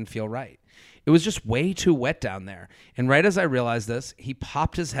 something didn't feel right. It was just way too wet down there, and right as I realized this, he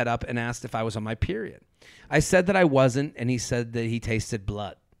popped his head up and asked if I was on my period. I said that I wasn't, and he said that he tasted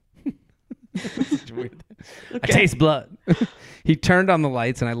blood. Weird. Okay. I taste blood. He turned on the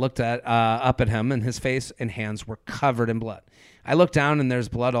lights, and I looked up at him, and his face and hands were covered in blood. I looked down, and there's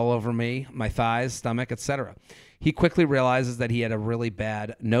blood all over me, my thighs, stomach, etc. He quickly realizes that he had a really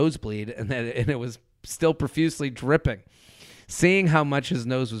bad nosebleed and it was still profusely dripping. Seeing how much his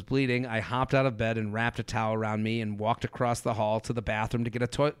nose was bleeding, I hopped out of bed and wrapped a towel around me and walked across the hall to the bathroom to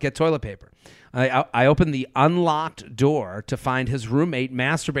get toilet paper. I opened the unlocked door to find his roommate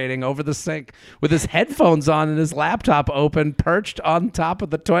masturbating over the sink with his headphones on and his laptop open, perched on top of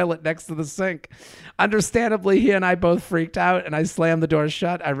the toilet next to the sink. Understandably, he and I both freaked out, and I slammed the door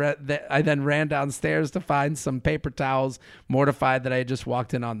shut. I then ran downstairs to find some paper towels, mortified that I had just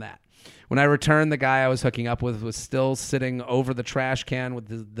walked in on that. When I returned, the guy I was hooking up with was still sitting over the trash can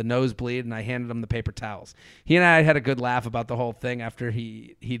with the nosebleed, and I handed him the paper towels. He and I had a good laugh about the whole thing after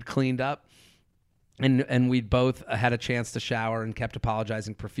he'd cleaned up, and we'd both had a chance to shower and kept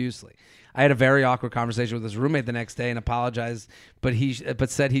apologizing profusely. I had a very awkward conversation with his roommate the next day and apologized, but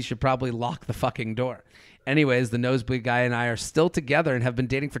said he should probably lock the fucking door. Anyways, the nosebleed guy and I are still together and have been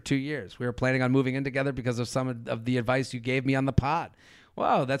dating for 2 years. We were planning on moving in together because of some of the advice you gave me on the pod.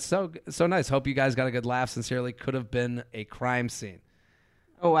 Wow, that's so nice. Hope you guys got a good laugh. Sincerely, could have been a crime scene.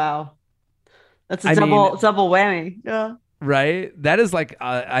 Oh, wow. That's a double whammy. Yeah. Right? That is like,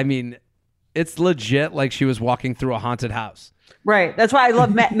 it's legit like she was walking through a haunted house. Right. That's why I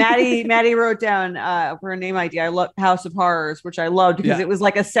love Maddie. Maddie wrote down for a name idea. I love House of Horrors, which I loved because it was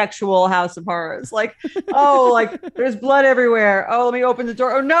like a sexual House of Horrors. Like, oh, like there's blood everywhere. Oh, let me open the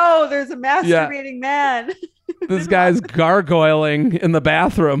door. Oh no, there's a masturbating man. This guy's gargoyling in the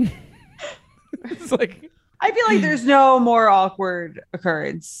bathroom. It's like, I feel like there's no more awkward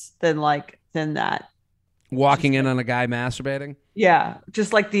occurrence than that. Walking in on a guy masturbating. Yeah,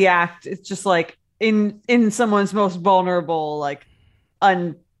 just like the act. It's just like in someone's most vulnerable, like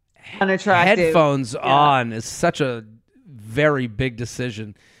unattractive. Headphones on is such a very big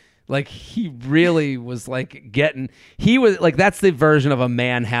decision. Like he really was like he was like, that's the version of a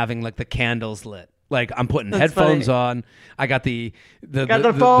man having like the candles lit. Like I'm putting headphones on. I got the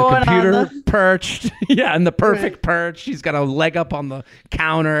computer perched. Yeah, and the perfect perch. He's got a leg up on the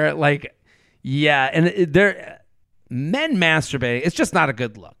counter. Like, yeah, and men masturbating. It's just not a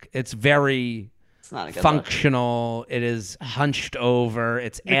good look. It's not a good functional. Look. It is hunched over.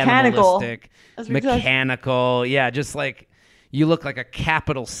 It's animalistic, mechanical. Yeah, just like you look like a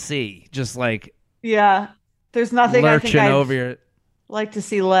capital C. Just like there's nothing lurching I think over your. Like to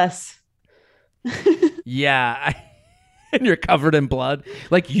see less. Yeah, and you're covered in blood.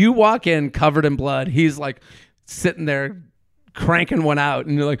 Like you walk in covered in blood. He's like sitting there cranking one out,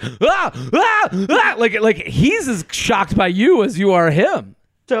 and you're like, like he's as shocked by you as you are him.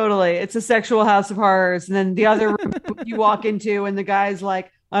 Totally, it's a sexual House of Horrors. And then the other room you walk into, and the guy's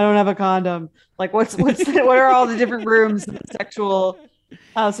like, "I don't have a condom." Like, what are all the different rooms in the sexual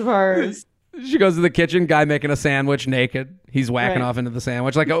House of Horrors? She goes to the kitchen, guy making a sandwich naked. He's whacking off into the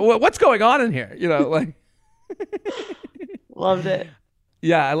sandwich. Like, what's going on in here? You know, like. Loved it.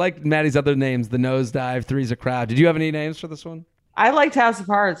 Yeah, I like Maddie's other names. The Nosedive, Three's a Crowd. Did you have any names for this one? I liked House of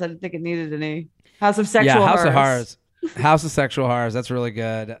Horrors. I didn't think it needed any. House of Sexual House Horrors. of Horrors. House of Sexual Horrors. That's really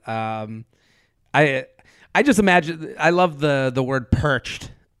good. I just imagine. I love the word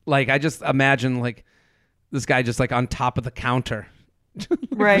perched. Like I just imagine like this guy just like on top of the counter,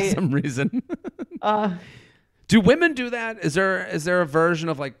 right? For some reason. Do women do that? Is there a version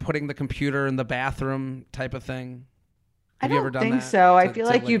of like putting the computer in the bathroom type of thing? I don't think so. I feel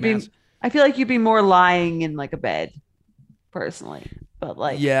like you'd be more lying in like a bed, personally. But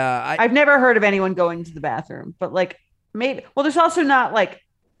like, yeah, I've never heard of anyone going to the bathroom. But like, maybe. Well, there's also not like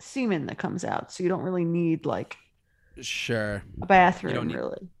semen that comes out, so you don't really need like a bathroom,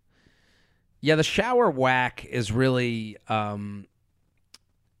 really. Yeah, the shower whack is really,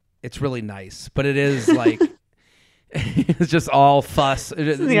 it's really nice, but it is like, it's just all fuss. None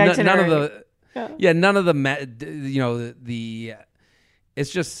of the. Yeah, none of the,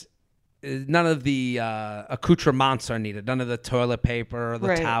 it's just none of the accoutrements are needed. None of the toilet paper or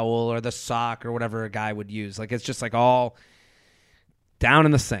the towel or the sock or whatever a guy would use. Like it's just like all down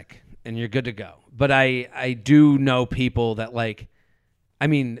in the sink and you're good to go. But I do know people that like, I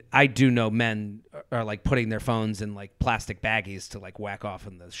mean, I do know men are like putting their phones in like plastic baggies to like whack off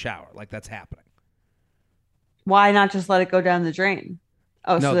in the shower. Like that's happening. Why not just let it go down the drain?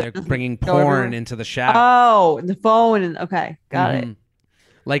 Oh, no, so they're bringing porn into the shower. Oh, the phone. And okay, got it.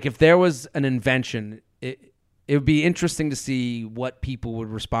 Like if there was an invention, it would be interesting to see what people would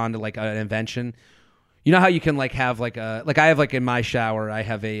respond to like an invention. You know how you can like have like I have like in my shower, I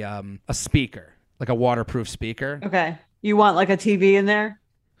have a speaker, like a waterproof speaker. Okay. You want like a TV in there?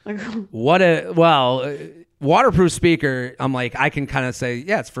 Waterproof speaker, I'm like, I can kind of say,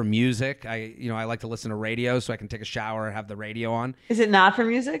 yeah, it's for music. I like to listen to radio so I can take a shower and have the radio on. Is it not for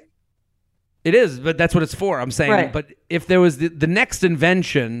music? It is, but that's what it's for. I'm saying, But if there was the next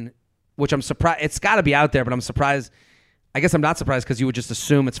invention, which I'm surprised, it's got to be out there, but I'm surprised. I guess I'm not surprised because you would just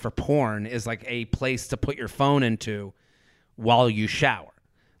assume it's for porn, is like a place to put your phone into while you shower.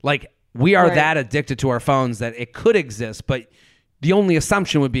 Like we are that addicted to our phones that it could exist, but the only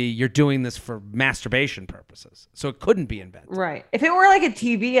assumption would be you're doing this for masturbation purposes. So it couldn't be invented. Right. If it were like a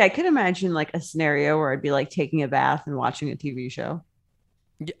TV, I could imagine like a scenario where I'd be like taking a bath and watching a TV show.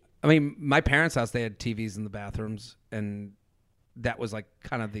 Yeah. I mean, my parents' house, they had TVs in the bathrooms, and that was like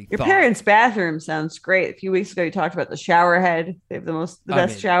kind of the Your parents' bathroom sounds great. A few weeks ago, you talked about the shower head. They have the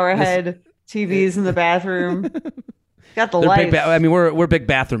best shower head, TVs in the bathroom. Got the lights. We're big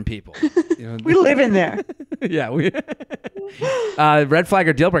bathroom people. You know? We live in there. Yeah. Red flag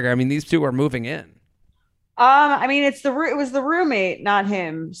or deal breaker. I mean, these two are moving in. I mean, it was the roommate, not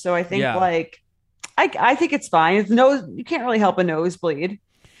him. So I think I think it's fine. You can't really help a nosebleed.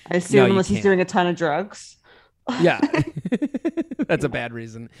 I assume unless he's doing a ton of drugs. Yeah. That's a bad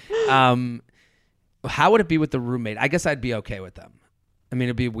reason. How would it be with the roommate? I guess I'd be okay with them. I mean,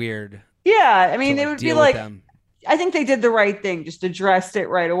 it'd be weird. Yeah. I mean, it would be like, I think they did the right thing. Just addressed it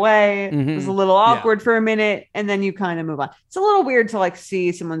right away. Mm-hmm. It was a little awkward for a minute, and then you kind of move on. It's a little weird to like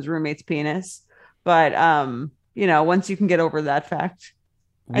see someone's roommate's penis, but once you can get over that fact,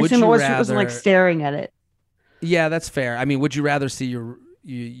 I assume it wasn't like staring at it. Yeah, that's fair. I mean, would you rather see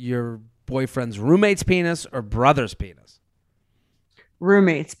your boyfriend's roommate's penis or brother's penis?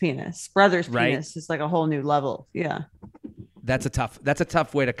 Roommate's penis. Brother's penis is like a whole new level. Yeah. That's a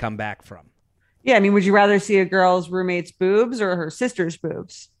tough way to come back from. Yeah, I mean, would you rather see a girl's roommate's boobs or her sister's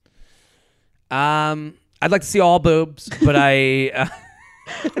boobs? I'd like to see all boobs, but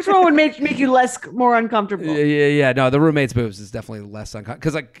which one would make you more uncomfortable? Yeah. No, the roommate's boobs is definitely less uncomfortable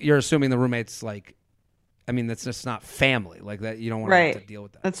because like you're assuming the roommate's like, I mean, that's just not family like that. You don't want to have to deal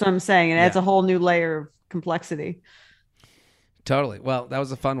with that. That's what I'm saying. It adds a whole new layer of complexity. Totally. Well, that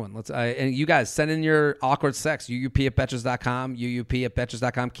was a fun one. And you guys send in your awkward sex, uup@betches.com,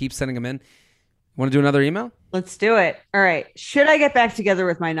 uup@betches.com. Keep sending them in. Want to do another email? Let's do it. All right. Should I get back together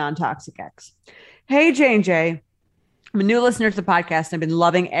with my non-toxic ex? Hey, J&J. I'm a new listener to the podcast. I've been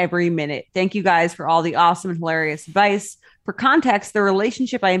loving every minute. Thank you guys for all the awesome and hilarious advice. For context, the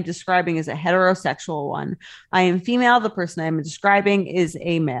relationship I am describing is a heterosexual one. I am female. The person I am describing is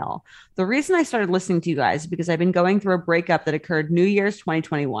a male. The reason I started listening to you guys is because I've been going through a breakup that occurred New Year's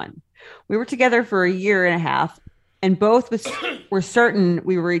 2021. We were together for a year and a half, and both were certain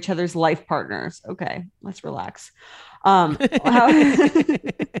we were each other's life partners. Okay, let's relax.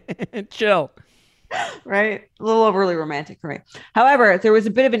 Chill. Right? A little overly romantic for me. However, there was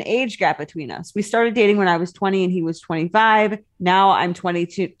a bit of an age gap between us. We started dating when I was 20 and he was 25. Now I'm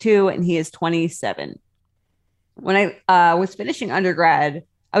 22 and he is 27. When I was finishing undergrad,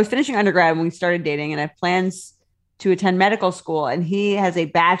 when we started dating, and I have plans to attend medical school, and he has a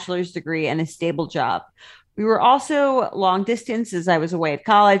bachelor's degree and a stable job. We were also long distance as I was away at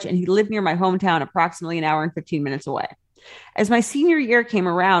college, and he lived near my hometown, approximately an hour and 15 minutes away. As my senior year came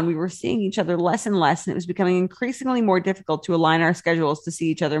around, we were seeing each other less and less, and it was becoming increasingly more difficult to align our schedules to see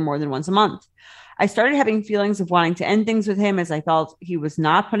each other more than once a month. I started having feelings of wanting to end things with him as I felt he was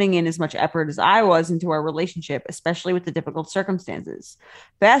not putting in as much effort as I was into our relationship, especially with the difficult circumstances.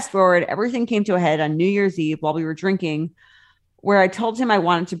 Fast forward, everything came to a head on New Year's Eve while we were drinking, where I told him I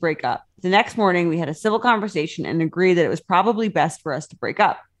wanted to break up. The next morning, we had a civil conversation and agreed that it was probably best for us to break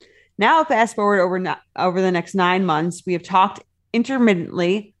up. Now, fast forward over the next 9 months, we have talked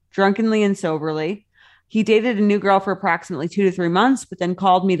intermittently, drunkenly and soberly. He dated a new girl for approximately 2 to 3 months, but then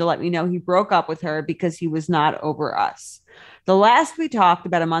called me to let me know he broke up with her because he was not over us. The last we talked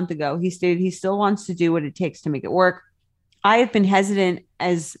about a month ago, he stated he still wants to do what it takes to make it work. I have been hesitant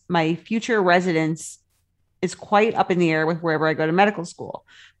as my future residence is quite up in the air with wherever I go to medical school.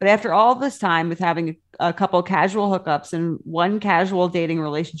 But after all this time with having a couple casual hookups and one casual dating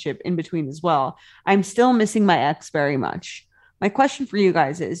relationship in between as well, I'm still missing my ex very much. My question for you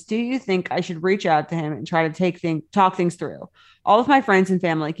guys is, do you think I should reach out to him and try to talk things through? All of my friends and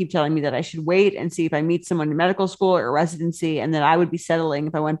family keep telling me that I should wait and see if I meet someone in medical school or residency, and that I would be settling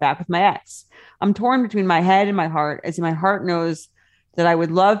if I went back with my ex. I'm torn between my head and my heart, as my heart knows that I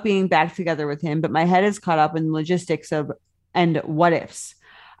would love being back together with him, but my head is caught up in logistics of and what ifs.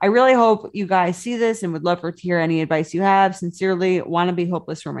 I really hope you guys see this and would love to hear any advice you have. Sincerely, wannabe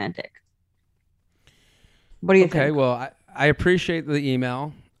hopeless romantic. What do you think? Okay, well, I appreciate the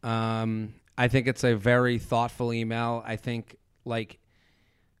email. I think it's a very thoughtful email. I think like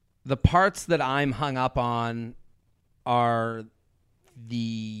the parts that I'm hung up on are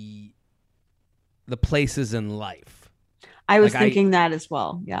the places in life. I was thinking that as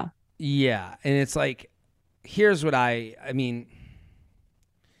well. Yeah. Yeah. And it's like, here's what I mean,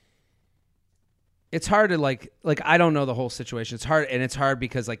 it's hard to like, I don't know the whole situation. It's hard. And it's hard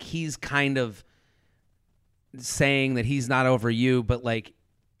because like, he's kind of saying that he's not over you, but like,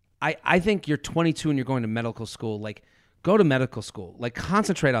 I think you're 22 and you're going to medical school. Like, go to medical school, like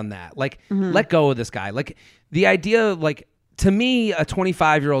concentrate on that. Like, let go of this guy. Like the idea of like, to me, a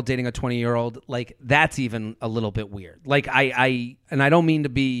 25-year-old dating a 20-year-old, like that's even a little bit weird. Like I don't mean to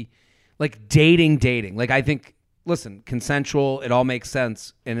be like dating. Like I think, listen, consensual, it all makes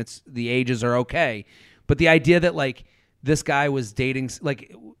sense, and it's the ages are okay. But the idea that like this guy was dating,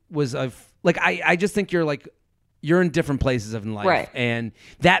 like was a like I just think you're in different places in life, right? And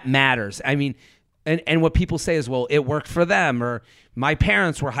that matters. I mean, and what people say is, well, it worked for them, or my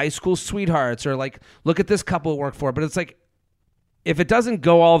parents were high school sweethearts, or like look at this couple it worked for. But it's like, if it doesn't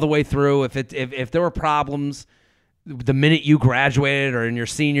go all the way through, if there were problems the minute you graduated or in your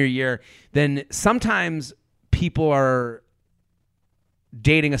senior year, then sometimes people are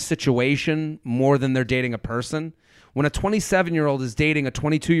dating a situation more than they're dating a person. When a 27-year-old is dating a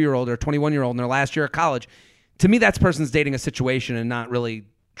 22-year-old or 21-year-old in their last year of college, to me, that person's dating a situation and not really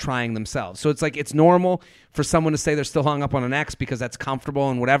trying themselves. So it's like, it's normal for someone to say they're still hung up on an ex because that's comfortable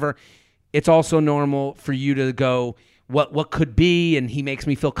and whatever. It's also normal for you to go, what could be, and he makes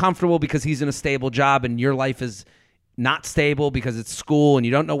me feel comfortable because he's in a stable job and your life is not stable because it's school and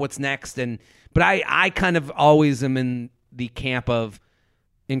you don't know what's next. But I kind of always am in the camp of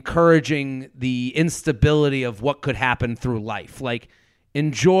encouraging the instability of what could happen through life. Like,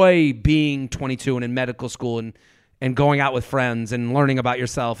 enjoy being 22 and in medical school and going out with friends and learning about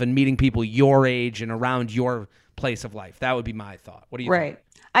yourself and meeting people your age and around your place of life. That would be my thought. What do you think?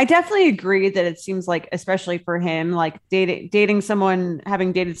 I definitely agree that it seems like, especially for him, like dating someone,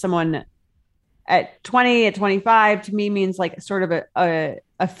 having dated someone at 20, at 25, to me means like sort of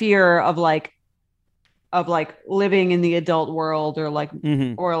a fear of like living in the adult world, or like,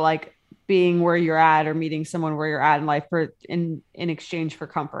 or like being where you're at, or meeting someone where you're at in life in exchange for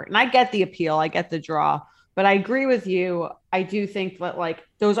comfort. And I get the appeal, I get the draw, but I agree with you. I do think that like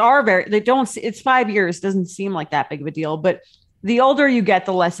those are it's 5 years, doesn't seem like that big of a deal, but the older you get,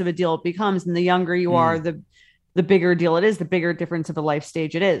 the less of a deal it becomes. And the younger you are, the bigger deal it is, the bigger difference of a life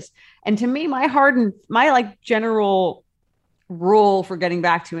stage it is. And to me, my like general rule for getting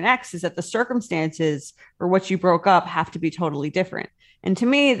back to an ex is that the circumstances for which you broke up have to be totally different. And to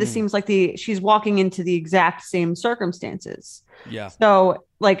me, this seems like she's walking into the exact same circumstances. Yeah. So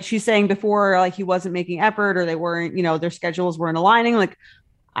like she's saying before, like he wasn't making effort, or they weren't, their schedules weren't aligning. Like,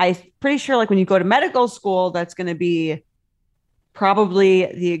 I'm pretty sure like when you go to medical school, that's going to be probably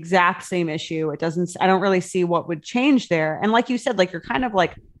the exact same issue. I don't really see what would change there. And like you said, like you're kind of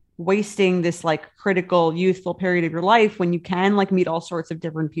like wasting this like critical youthful period of your life when you can like meet all sorts of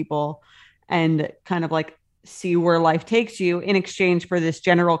different people and kind of like see where life takes you in exchange for this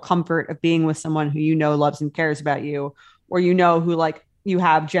general comfort of being with someone who you know loves and cares about you, or you know who like you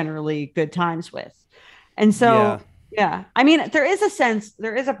have generally good times with. And so yeah, I mean, there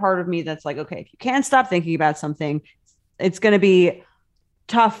is a part of me that's like, okay, if you can't stop thinking about something, it's going to be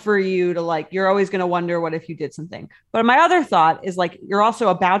tough for you to like, you're always going to wonder what if you did something. But my other thought is like, you're also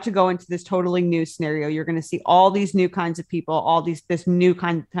about to go into this totally new scenario. You're going to see all these new kinds of people, this new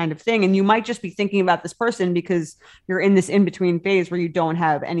kind of thing. And you might just be thinking about this person because you're in this in-between phase where you don't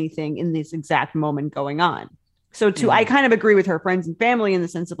have anything in this exact moment going on. So I kind of agree with her friends and family in the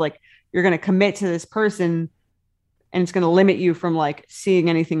sense of like, you're going to commit to this person and it's going to limit you from like seeing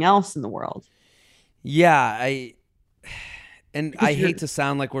anything else in the world. Yeah. I hate to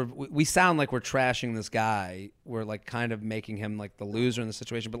sound like we sound like we're trashing this guy. We're like kind of making him like the loser in the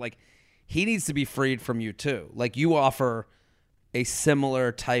situation, but like he needs to be freed from you too. Like you offer a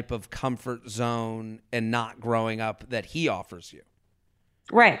similar type of comfort zone and not growing up that he offers you.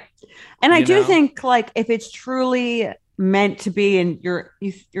 Right. And I do think like if it's truly meant to be in your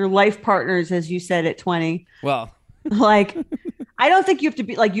life partners, as you said at 20, well, like, I don't think you have to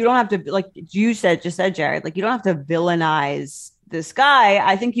be like, you don't have to, like you said, Jared, like, you don't have to villainize this guy.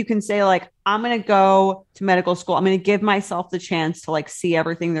 I think you can say, like, I'm going to go to medical school. I'm going to give myself the chance to like see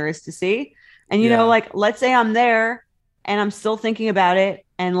everything there is to see. And, you know, like, let's say I'm there and I'm still thinking about it.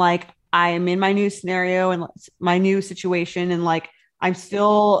 And like, I am in my new scenario and my new situation. And like, I'm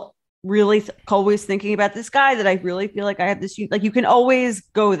still really always thinking about this guy that I really feel like I have this, like, you can always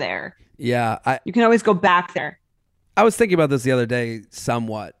go there. Yeah. You can always go back there. I was thinking about this the other day,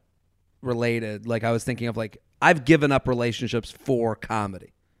 somewhat related. Like I was thinking of like, I've given up relationships for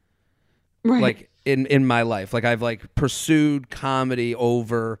comedy. Right. Like in my life, like I've like pursued comedy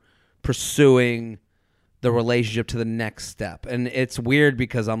over pursuing the relationship to the next step. And it's weird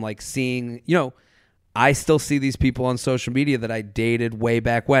because I'm like seeing, you know, I still see these people on social media that I dated way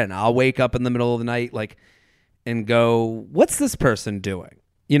back when. I'll wake up in the middle of the night like and go, what's this person doing?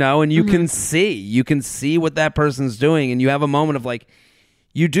 You know, and you can see what that person's doing. And you have a moment of like,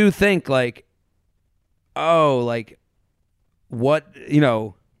 you do think like, oh, like what, you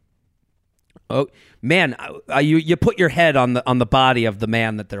know, oh man, you put your head on the body of the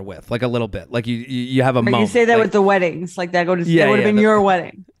man that they're with, like a little bit, like you have a moment. You say that like, with the weddings, like that would have been your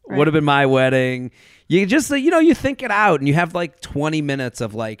wedding. Right? Would have been my wedding. You just, you know, you think it out and you have like 20 minutes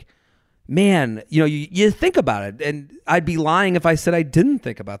of like, man, you know, you think about it, and I'd be lying if I said I didn't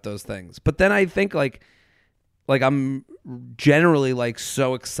think about those things. But then I think like I'm generally like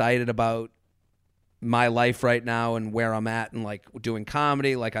so excited about my life right now and where I'm at and like doing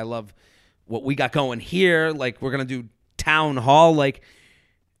comedy. Like I love what we got going here. Like we're going to do town hall. Like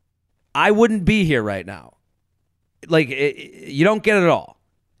I wouldn't be here right now. Like you don't get it all,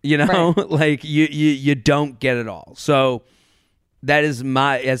 you know, right. Like you don't get it all. So that's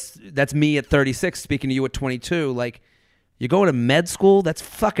me at 36 speaking to you at 22. Like you're going to med school. That's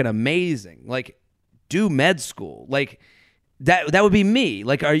fucking amazing. Like do med school. Like that would be me.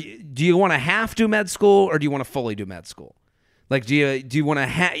 Like, do you want to half do med school or do you want to fully do med school? Like, do you want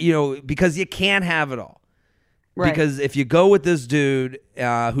to you know, because you can't have it all. Right. Because if you go with this dude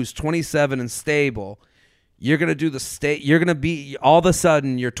who's 27 and stable, you're going to do you're going to be, all of a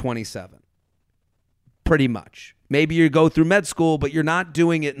sudden you're 27. Pretty much. Maybe you go through med school, but you're not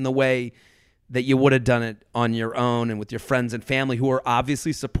doing it in the way that you would have done it on your own and with your friends and family who are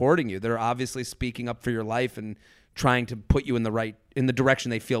obviously supporting you. They're obviously speaking up for your life and trying to put you in the direction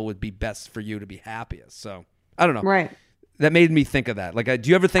they feel would be best for you to be happiest. So I don't know. Right. That made me think of that. Like, do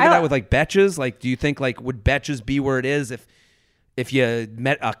you ever think of that with like Betches? Like, do you think like would Betches be where it is if you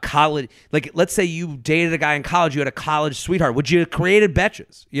met a college, like let's say you dated a guy in college, you had a college sweetheart, would you have created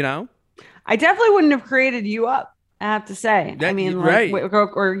Betches? You know? I definitely wouldn't have created You Up, I have to say. I mean, like, right.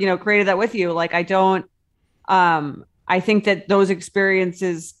 or you know, created that with you. Like, I don't. I think that those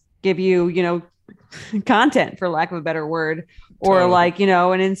experiences give you, you know, content, for lack of a better word, or totally. Like, you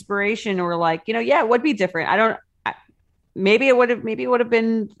know, an inspiration, or like, you know, yeah, it would be different. Maybe it would have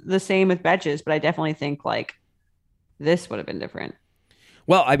been the same with Betches, but I definitely think like this would have been different.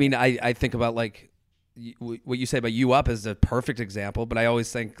 Well, I mean, I think about like what you say about You Up is a perfect example, but I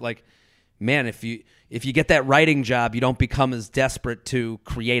always think like, man, if you get that writing job, you don't become as desperate to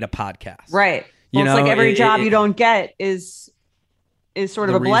create a podcast. Right. Well, it's like every job you don't get is sort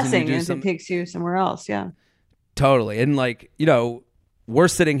of a blessing, and it takes you somewhere else. Yeah. Totally. And like, you know, we're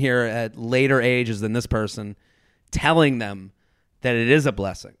sitting here at later ages than this person telling them that it is a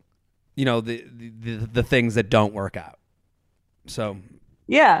blessing, the things that don't work out. So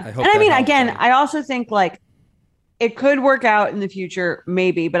yeah. And I mean, again, I also think like it could work out in the future,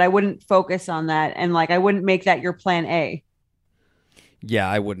 maybe, but I wouldn't focus on that. And like, I wouldn't make that your plan A. Yeah,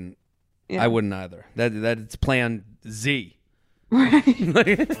 I wouldn't. Yeah. I wouldn't either. That it's plan Z. Right.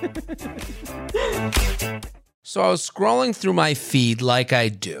 So I was scrolling through my feed like I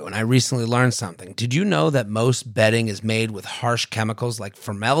do, and I recently learned something. Did you know that most bedding is made with harsh chemicals like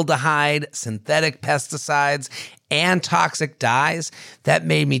formaldehyde, synthetic pesticides, and toxic dyes? That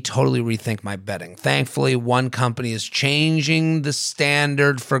made me totally rethink my bedding. Thankfully, one company is changing the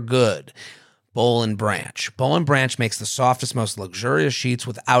standard for good. Boll & Branch. Boll & Branch makes the softest, most luxurious sheets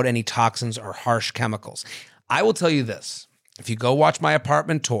without any toxins or harsh chemicals. I will tell you this. If you go watch my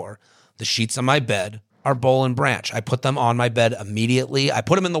apartment tour, the sheets on my bed are Boll & Branch. I put them on my bed immediately. I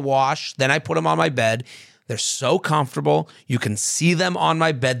put them in the wash, then I put them on my bed. They're so comfortable. You can see them on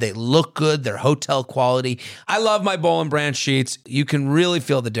my bed. They look good. They're hotel quality. I love my Boll & Branch sheets. You can really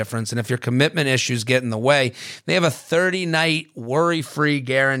feel the difference. And if your commitment issues get in the way, they have a 30-night worry-free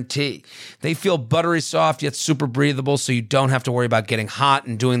guarantee. They feel buttery soft yet super breathable, so you don't have to worry about getting hot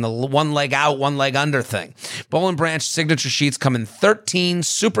and doing the one leg out, one leg under thing. Boll & Branch signature sheets come in 13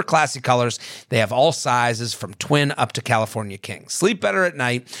 super classy colors. They have all sizes from twin up to California king. Sleep better at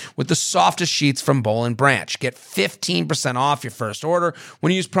night with the softest sheets from Boll & Branch. Get 15% off your first order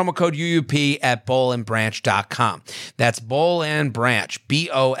when you use promo code UUP at bollandbranch.com. That's Boll and Branch,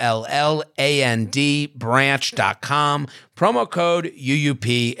 BOLLAND, branch.com. Promo code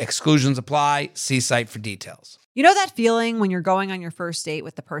UUP. Exclusions apply. See site for details. You know that feeling when you're going on your first date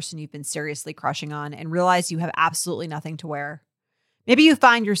with the person you've been seriously crushing on and realize you have absolutely nothing to wear? Maybe you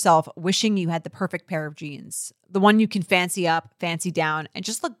find yourself wishing you had the perfect pair of jeans, the one you can fancy up, fancy down, and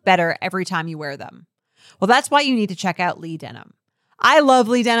just look better every time you wear them. Well, that's why you need to check out Lee Denim. I love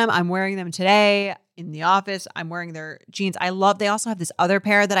Lee Denim. I'm wearing them today in the office. I'm wearing their jeans. They also have this other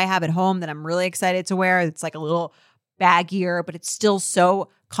pair that I have at home that I'm really excited to wear. It's like a little baggier, but it's still so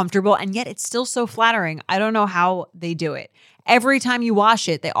comfortable and yet it's still so flattering. I don't know how they do it. Every time you wash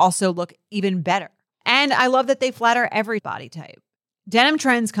it, they also look even better. And I love that they flatter every body type. Denim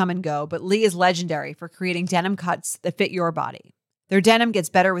trends come and go, but Lee is legendary for creating denim cuts that fit your body. Their denim gets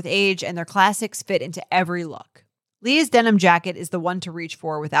better with age, and their classics fit into every look. Lee's denim jacket is the one to reach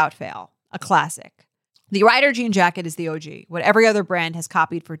for without fail, a classic. The Rider jean jacket is the OG, what every other brand has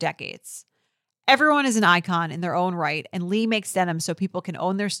copied for decades. Everyone is an icon in their own right, and Lee makes denim so people can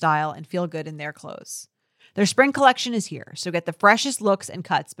own their style and feel good in their clothes. Their spring collection is here, so get the freshest looks and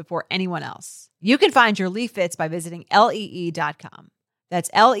cuts before anyone else. You can find your Lee fits by visiting lee.com. That's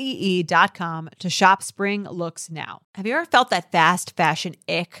lee.com to shop spring looks now. Have you ever felt that fast fashion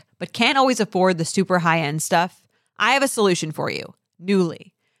ick, but can't always afford the super high-end stuff? I have a solution for you.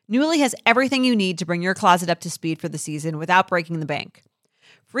 Nuuly. Nuuly has everything you need to bring your closet up to speed for the season without breaking the bank.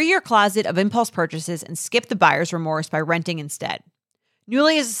 Free your closet of impulse purchases and skip the buyer's remorse by renting instead.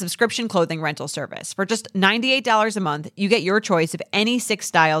 Nuuly is a subscription clothing rental service. For just $98 a month, you get your choice of any 6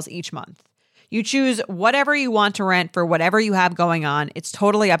 styles each month. You choose whatever you want to rent for whatever you have going on. It's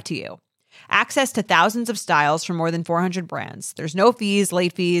totally up to you. Access to thousands of styles from more than 400 brands. There's no fees,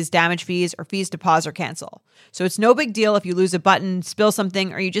 late fees, damage fees, or fees to pause or cancel. So it's no big deal if you lose a button, spill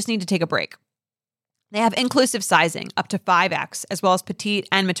something, or you just need to take a break. They have inclusive sizing up to 5X, as well as petite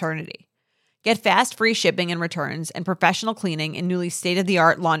and maternity. Get fast free shipping and returns and professional cleaning in Nuuly's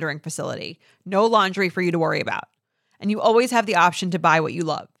state-of-the-art laundering facility. No laundry for you to worry about. And you always have the option to buy what you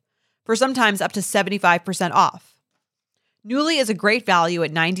love, for sometimes up to 75% off. Nuuly is a great value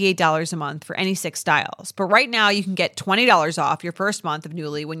at $98 a month for any 6 styles. But right now you can get $20 off your first month of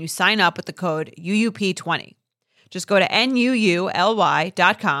Nuuly when you sign up with the code UUP20. Just go to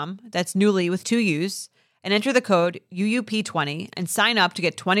NUULY.com, that's Nuuly with 2 U's, and enter the code UUP20 and sign up to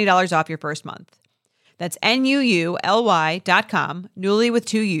get $20 off your first month. That's NUULY.com, Nuuly with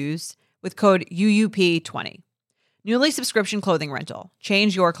 2 U's, with code UUP20. Nuuly subscription clothing rental.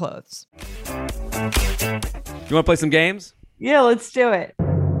 Change your clothes. You want to play some games? Yeah, let's do it.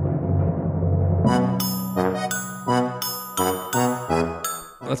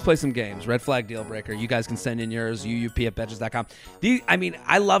 Let's play some games. Red flag deal breaker. You guys can send in yours, uup@betches.com.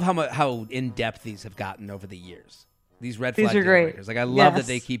 I love how in-depth these have gotten over the years. These red flag deal breakers. Like, I love that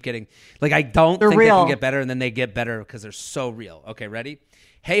they keep getting, like, I don't think they can get better, and then they get better because they're so real. Okay, ready?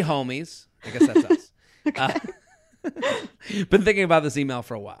 Hey, homies. I guess that's us. Okay. Been thinking about this email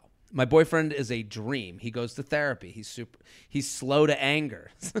for a while. My boyfriend is a dream. He goes to therapy. He's slow to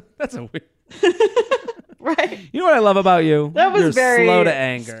anger. That's a weird. Right. You know what I love about you? That was You're very slow to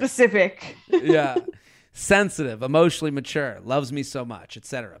anger. specific. Yeah. Sensitive, emotionally mature, loves me so much,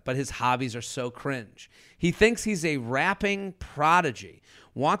 etc. But his hobbies are so cringe. He thinks he's a rapping prodigy,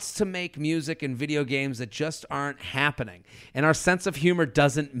 wants to make music and video games that just aren't happening, and our sense of humor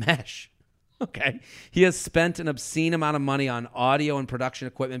doesn't mesh. Okay. He has spent an obscene amount of money on audio and production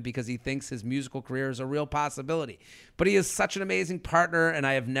equipment because he thinks his musical career is a real possibility. But he is such an amazing partner, and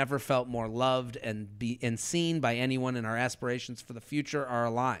I have never felt more loved and seen by anyone, and our aspirations for the future are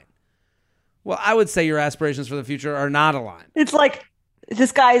aligned. Well, I would say your aspirations for the future are not aligned. It's like,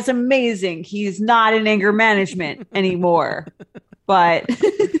 this guy is amazing. He's not in anger management anymore. But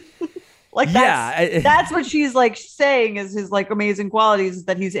like, that's what she's like saying is his like amazing qualities is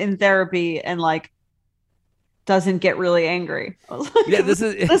that he's in therapy and like doesn't get really angry. Yeah,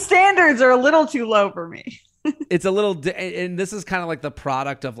 the standards are a little too low for me. It's a little, and this is kind of like the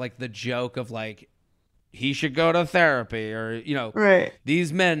product of like the joke of like, he should go to therapy, or, you know, right.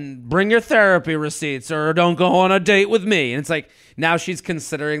 These men, bring your therapy receipts or don't go on a date with me. And it's like, now she's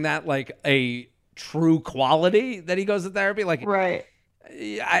considering that like a true quality that he goes to therapy. Like, right.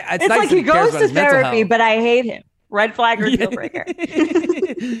 It's nice like he goes to therapy, but I hate him. Red flag or deal breaker.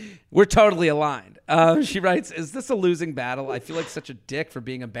 We're totally aligned. She writes, is this a losing battle? I feel like such a dick for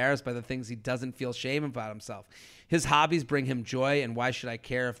being embarrassed by the things he doesn't feel shame about himself. His hobbies bring him joy, and why should I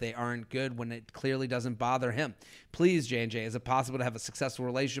care if they aren't good when it clearly doesn't bother him? Please, J&J, is it possible to have a successful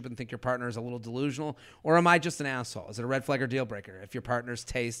relationship and think your partner is a little delusional? Or am I just an asshole? Is it a red flag or deal breaker? If your partner's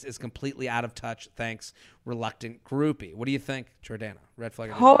taste is completely out of touch, thanks, reluctant groupie. What do you think, Jordana? Red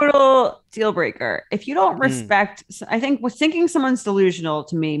flag or deal breaker? Total deal breaker. If you don't respect, I think thinking someone's delusional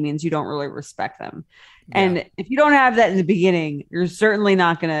to me means you don't really respect them. Yeah. And if you don't have that in the beginning, you're certainly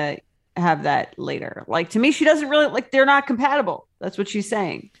not going to have that later. Like, to me, she doesn't really like, they're not compatible. That's what she's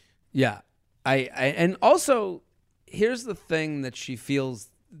saying. Yeah. I and also here's the thing that she feels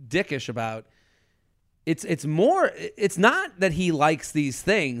dickish about. It's not that he likes these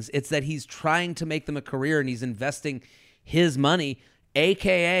things. It's that he's trying to make them a career and he's investing his money,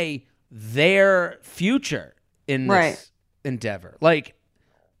 AKA their future in this endeavor. Like,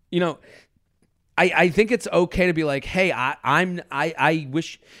 you know, I think it's okay to be like, hey, I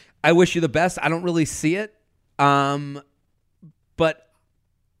wish you the best. I don't really see it. But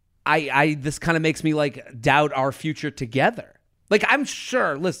I this kind of makes me like doubt our future together. Like, I'm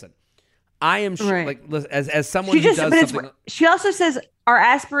sure, listen, I am sure, like, as someone who does something. She also says our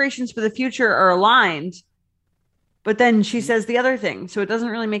aspirations for the future are aligned, but then she says the other thing. So it doesn't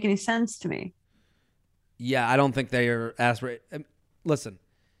really make any sense to me. Yeah, I don't think they are listen,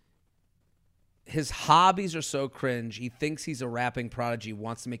 his hobbies are so cringe. He thinks he's a rapping prodigy,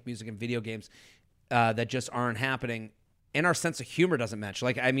 wants to make music and video games that just aren't happening. And our sense of humor doesn't match.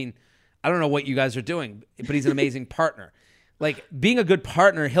 Like, I mean, I don't know what you guys are doing, but he's an amazing partner. Like, being a good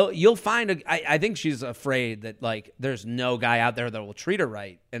partner, you'll find I think she's afraid that like there's no guy out there that will treat her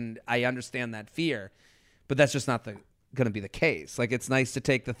right, and I understand that fear, but that's just not going to be the case. Like, it's nice to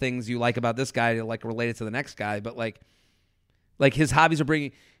take the things you like about this guy to like relate it to the next guy, but like his hobbies are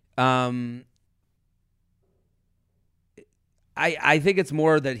bringing. I think it's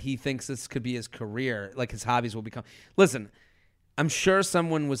more that he thinks this could be his career. Like, his hobbies will become. Listen, I'm sure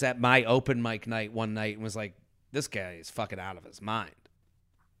someone was at my open mic night one night and was like, this guy is fucking out of his mind.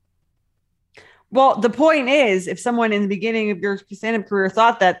 Well, the point is, if someone in the beginning of your stand-up career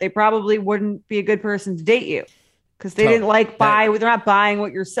thought that, they probably wouldn't be a good person to date you because they didn't like they're not buying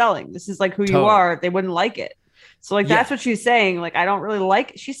what you're selling. This is like who you are. They wouldn't like it. So like, that's what she's saying. Like,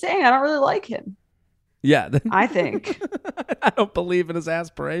 she's saying, I don't really like him. Yeah. I think. I don't believe in his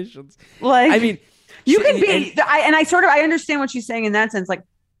aspirations. Like, I mean, you can be, I understand what she's saying in that sense. Like,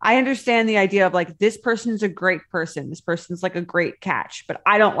 I understand the idea of like, this person's a great person. This person's like a great catch, but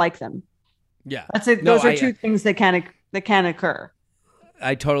I don't like them. Yeah. That's it. Those are two things that can occur.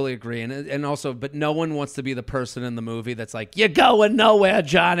 I totally agree. And also, but no one wants to be the person in the movie that's like, you're going nowhere,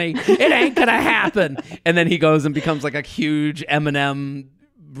 Johnny. It ain't going to happen. And then he goes and becomes like a huge Eminem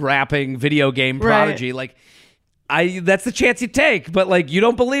rapping video game prodigy. Like, that's the chance you take, but like, you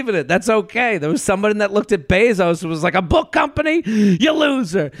don't believe in it. That's okay. There was somebody that looked at Bezos who was like, a book company? You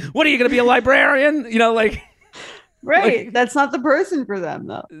loser. What are you going to be, a librarian? You know, like. Right. Like, that's not the person for them,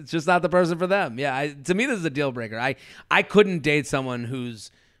 though. It's just not the person for them. Yeah. To me, this is a deal breaker. I couldn't date someone whose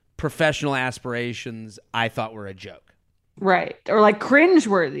professional aspirations I thought were a joke. Right. Or like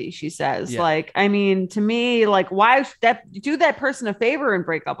cringeworthy, she says. Yeah. Like, I mean, to me, like, why do that person a favor and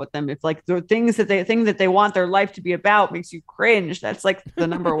break up with them if like the thing that they want their life to be about makes you cringe? That's like the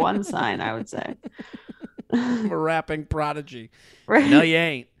number one sign, I would say. I'm a rapping prodigy. Right. No, you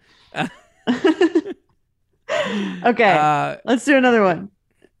ain't. Okay. Let's do another one.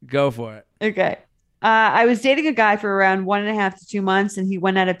 Go for it. Okay. I was dating a guy for around 1.5 to 2 months, and he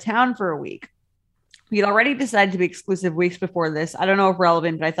went out of town for a week. We'd already decided to be exclusive weeks before this. I don't know if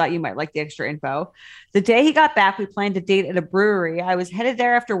relevant, but I thought you might like the extra info. The day he got back, we planned a date at a brewery. I was headed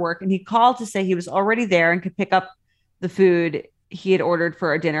there after work, and he called to say he was already there and could pick up the food he had ordered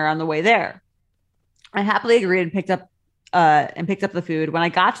for a dinner on the way there. I happily agreed and picked up the food. When I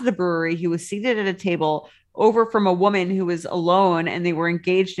got to the brewery, he was seated at a table over from a woman who was alone, and they were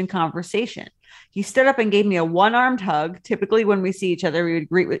engaged in conversation. He stood up and gave me a one-armed hug. Typically, when we see each other,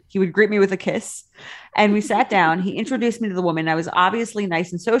 he would greet me with a kiss. And we sat down. He introduced me to the woman. I was obviously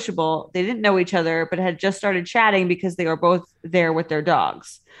nice and sociable. They didn't know each other, but had just started chatting because they were both there with their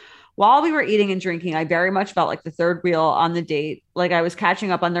dogs. While we were eating and drinking, I very much felt like the third wheel on the date, like I was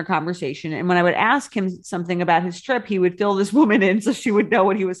catching up on their conversation. And when I would ask him something about his trip, he would fill this woman in so she would know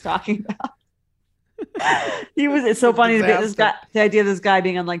what he was talking about. It's so funny to this guy, the idea of this guy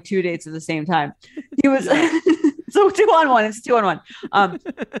being on like 2 dates at the same time. He was so 2 on 1. It's 2 on 1.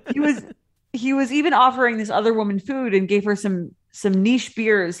 He was even offering this other woman food and gave her some niche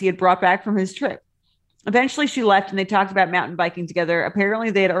beers he had brought back from his trip. Eventually she left and they talked about mountain biking together. Apparently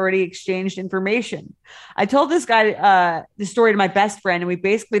they had already exchanged information. I told this guy the story to my best friend, and we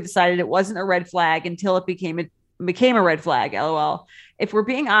basically decided it wasn't a red flag until it became a red flag. LOL. If we're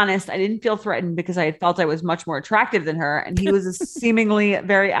being honest, I didn't feel threatened because I had felt I was much more attractive than her, and he was a seemingly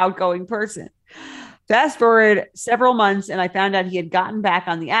very outgoing person. Fast forward several months, and I found out he had gotten back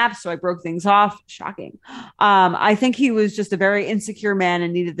on the app, so I broke things off. Shocking. I think he was just a very insecure man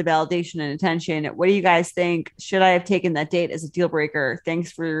and needed the validation and attention. What do you guys think? Should I have taken that date as a deal breaker?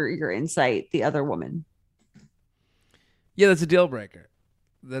 Thanks for your insight. The other woman. Yeah, that's a deal breaker.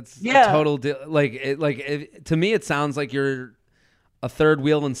 That's a total deal. To me, it sounds like you're a third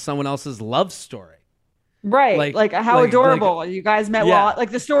wheel in someone else's love story. Right. Like how adorable. You guys met while,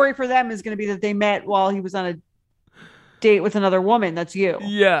 like, the story for them is going to be that they met while he was on a date with another woman. That's you.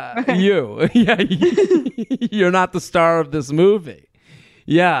 Yeah. You. Yeah. You're not the star of this movie.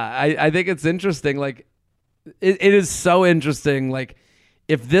 Yeah. I think it's interesting. Like, it is so interesting. Like,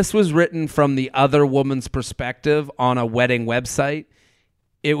 if this was written from the other woman's perspective on a wedding website,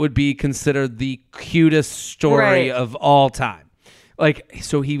 it would be considered the cutest story of all time. Like,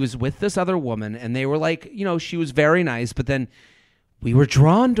 so he was with this other woman, and they were like, she was very nice, but then we were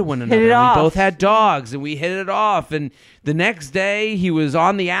drawn to one another. We both had dogs, and we hit it off. And the next day, he was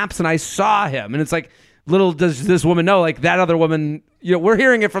on the apps, and I saw him. And it's like, little does this woman know, like, that other woman, we're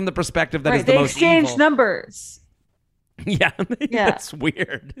hearing it from the perspective that is the most evil. They exchanged numbers. Yeah, that's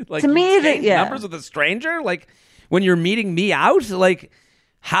weird. Like, to me, numbers with a stranger? Like, when you're meeting me out? Like,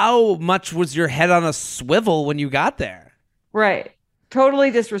 how much was your head on a swivel when you got there? Right.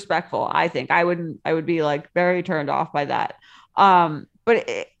 Totally disrespectful. I think I would be like very turned off by that.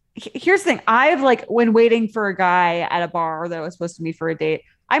 Here's the thing. I've when waiting for a guy at a bar that I was supposed to meet for a date,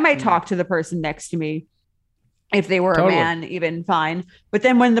 I might talk to the person next to me. If they were a man, even fine. But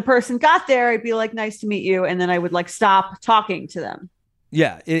then when the person got there, I'd be like, nice to meet you. And then I would stop talking to them.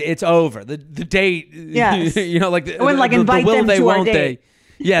 Yeah. It's over. The date, yes. Invite them to our date.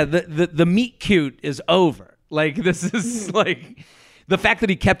 Yeah. The meet cute is over. Like, this is like, the fact that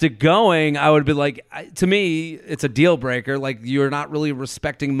he kept it going, I would be like, to me, it's a deal breaker. Like, you're not really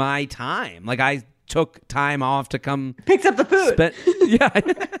respecting my time. Like, I took time off to come. Picked up the food.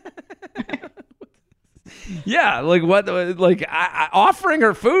 Yeah. Like, what? Like, offering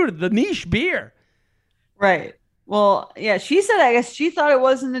her food, the niche beer. Right. Well, yeah, she said, I guess she thought it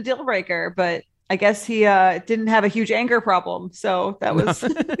wasn't a deal breaker, but I guess he didn't have a huge anger problem. So that was,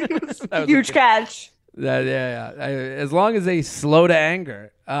 a huge catch. Yeah. As long as they slow to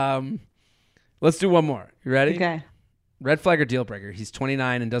anger. Let's do one more. You ready? Okay. Red flag or deal breaker. He's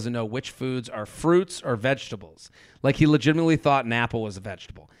 29 and doesn't know which foods are fruits or vegetables. Like, he legitimately thought an apple was a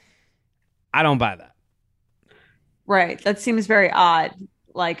vegetable. I don't buy that. Right. That seems very odd.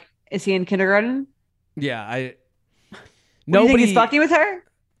 Like, is he in kindergarten? Yeah. You think he's fucking with her?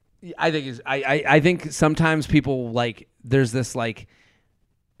 I think sometimes people, there's this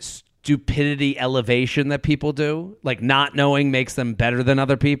stupidity elevation that people do, like, not knowing makes them better than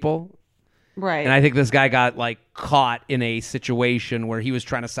other people. Right. And I think this guy got caught in a situation where he was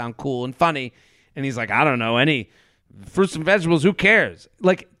trying to sound cool and funny, and he's like, I don't know, any fruits and vegetables, who cares?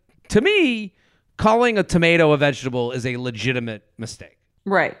 Like, to me, calling a tomato a vegetable is a legitimate mistake.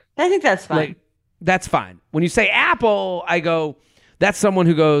 Right. I think that's fine. That's fine. When you say apple, I go, that's someone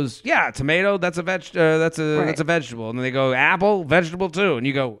who goes, yeah, tomato, that's a that's a vegetable. And then they go, apple, vegetable too. And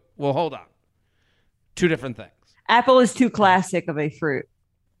you go, well, hold on. Two different things. Apple is too classic of a fruit.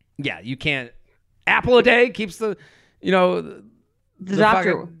 Yeah, you can't. apple a day keeps the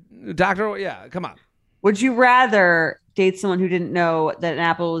doctor. Doctor, yeah, come on. Would you rather date someone who didn't know that an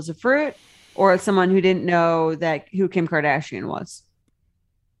apple was a fruit, or someone who didn't know who Kim Kardashian was?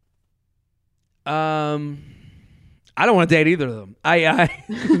 I don't want to date either of them. You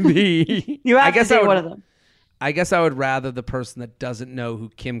have to date one of them. I guess I would rather the person that doesn't know who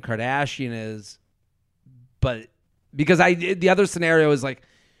Kim Kardashian is, but because the other scenario is like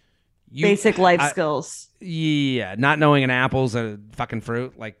basic life skills. Yeah, not knowing an apple's a fucking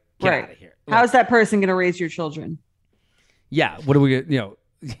fruit. Like, get out of here. How is that person going to raise your children? Yeah. What do we? Yeah.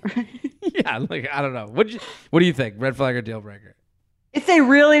 Like, I don't know. What do you think? Red flag or deal breaker? If they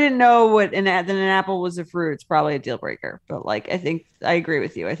really didn't know that an apple was a fruit, it's probably a deal breaker. But I think I agree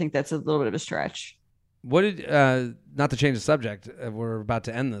with you. I think that's a little bit of a stretch. What did not to change the subject? We're about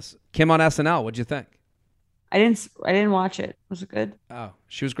to end this. Kim on SNL. What'd you think? I didn't watch it. Was it good? Oh,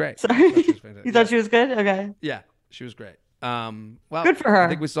 she was great. Sorry, you thought she was good? Okay. Yeah, she was great. Well, good for her. I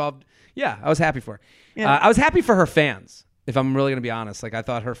think we solved. Yeah, I was happy for her. Yeah. I was happy for her fans. If I'm really gonna be honest, I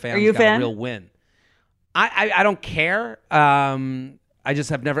thought her fans got a real win. I don't care. I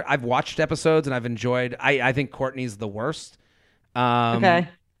just have never. I've watched episodes and I've enjoyed. I think Kourtney's the worst. Okay.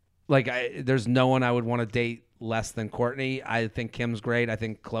 There's no one I would want to date less than Kourtney. I think Kim's great. I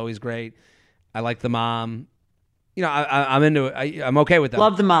think Khloe's great. I like the mom. I'm into it. I'm okay with that.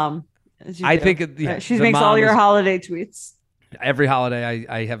 Love the mom. I think she makes all your holiday tweets. Every holiday,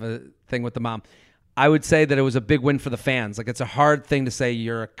 I have a thing with the mom. I would say that it was a big win for the fans. Like, it's a hard thing to say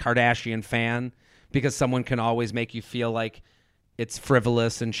you're a Kardashian fan because someone can always make you feel like it's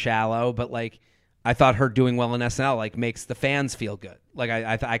frivolous and shallow. But I thought her doing well in SNL makes the fans feel good.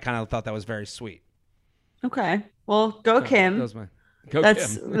 I kind of thought that was very sweet. Okay, well, go Kim. That was Kim.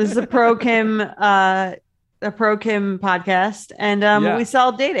 This is a pro Kim podcast, and we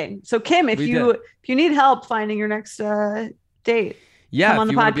sell dating. So Kim, if you need help finding your next date, come on if the you podcast. Want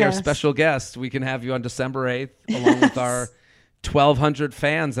to be our special guest, we can have you on December 8th along with our 1,200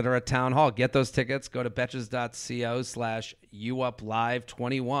 fans that are at Town Hall. Get those tickets. Go to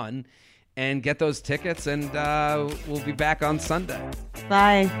betches.co/youuplive21 and get those tickets, and we'll be back on Sunday.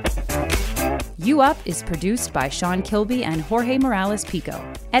 Bye. You Up is produced by Sean Kilby and Jorge Morales Pico.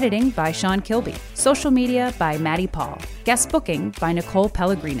 Editing by Sean Kilby. Social media by Maddie Paul. Guest booking by Nicole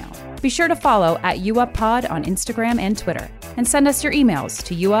Pellegrino. Be sure to follow at YouUpPod on Instagram and Twitter. And send us your emails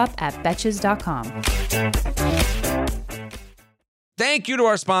to youup@betches.com. Thank you to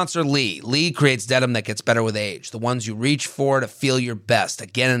our sponsor, Lee. Lee creates denim that gets better with age, the ones you reach for to feel your best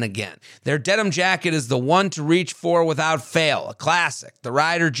again and again. Their denim jacket is the one to reach for without fail, a classic. The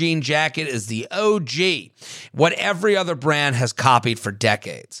Rider jean jacket is the OG, what every other brand has copied for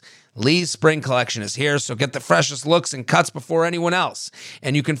decades. Lee's spring collection is here, so get the freshest looks and cuts before anyone else.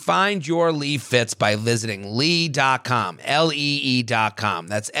 And you can find your Lee fits by visiting lee.com, Lee.com.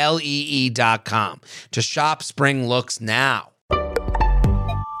 That's Lee.com to shop spring looks now.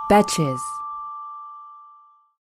 Betches.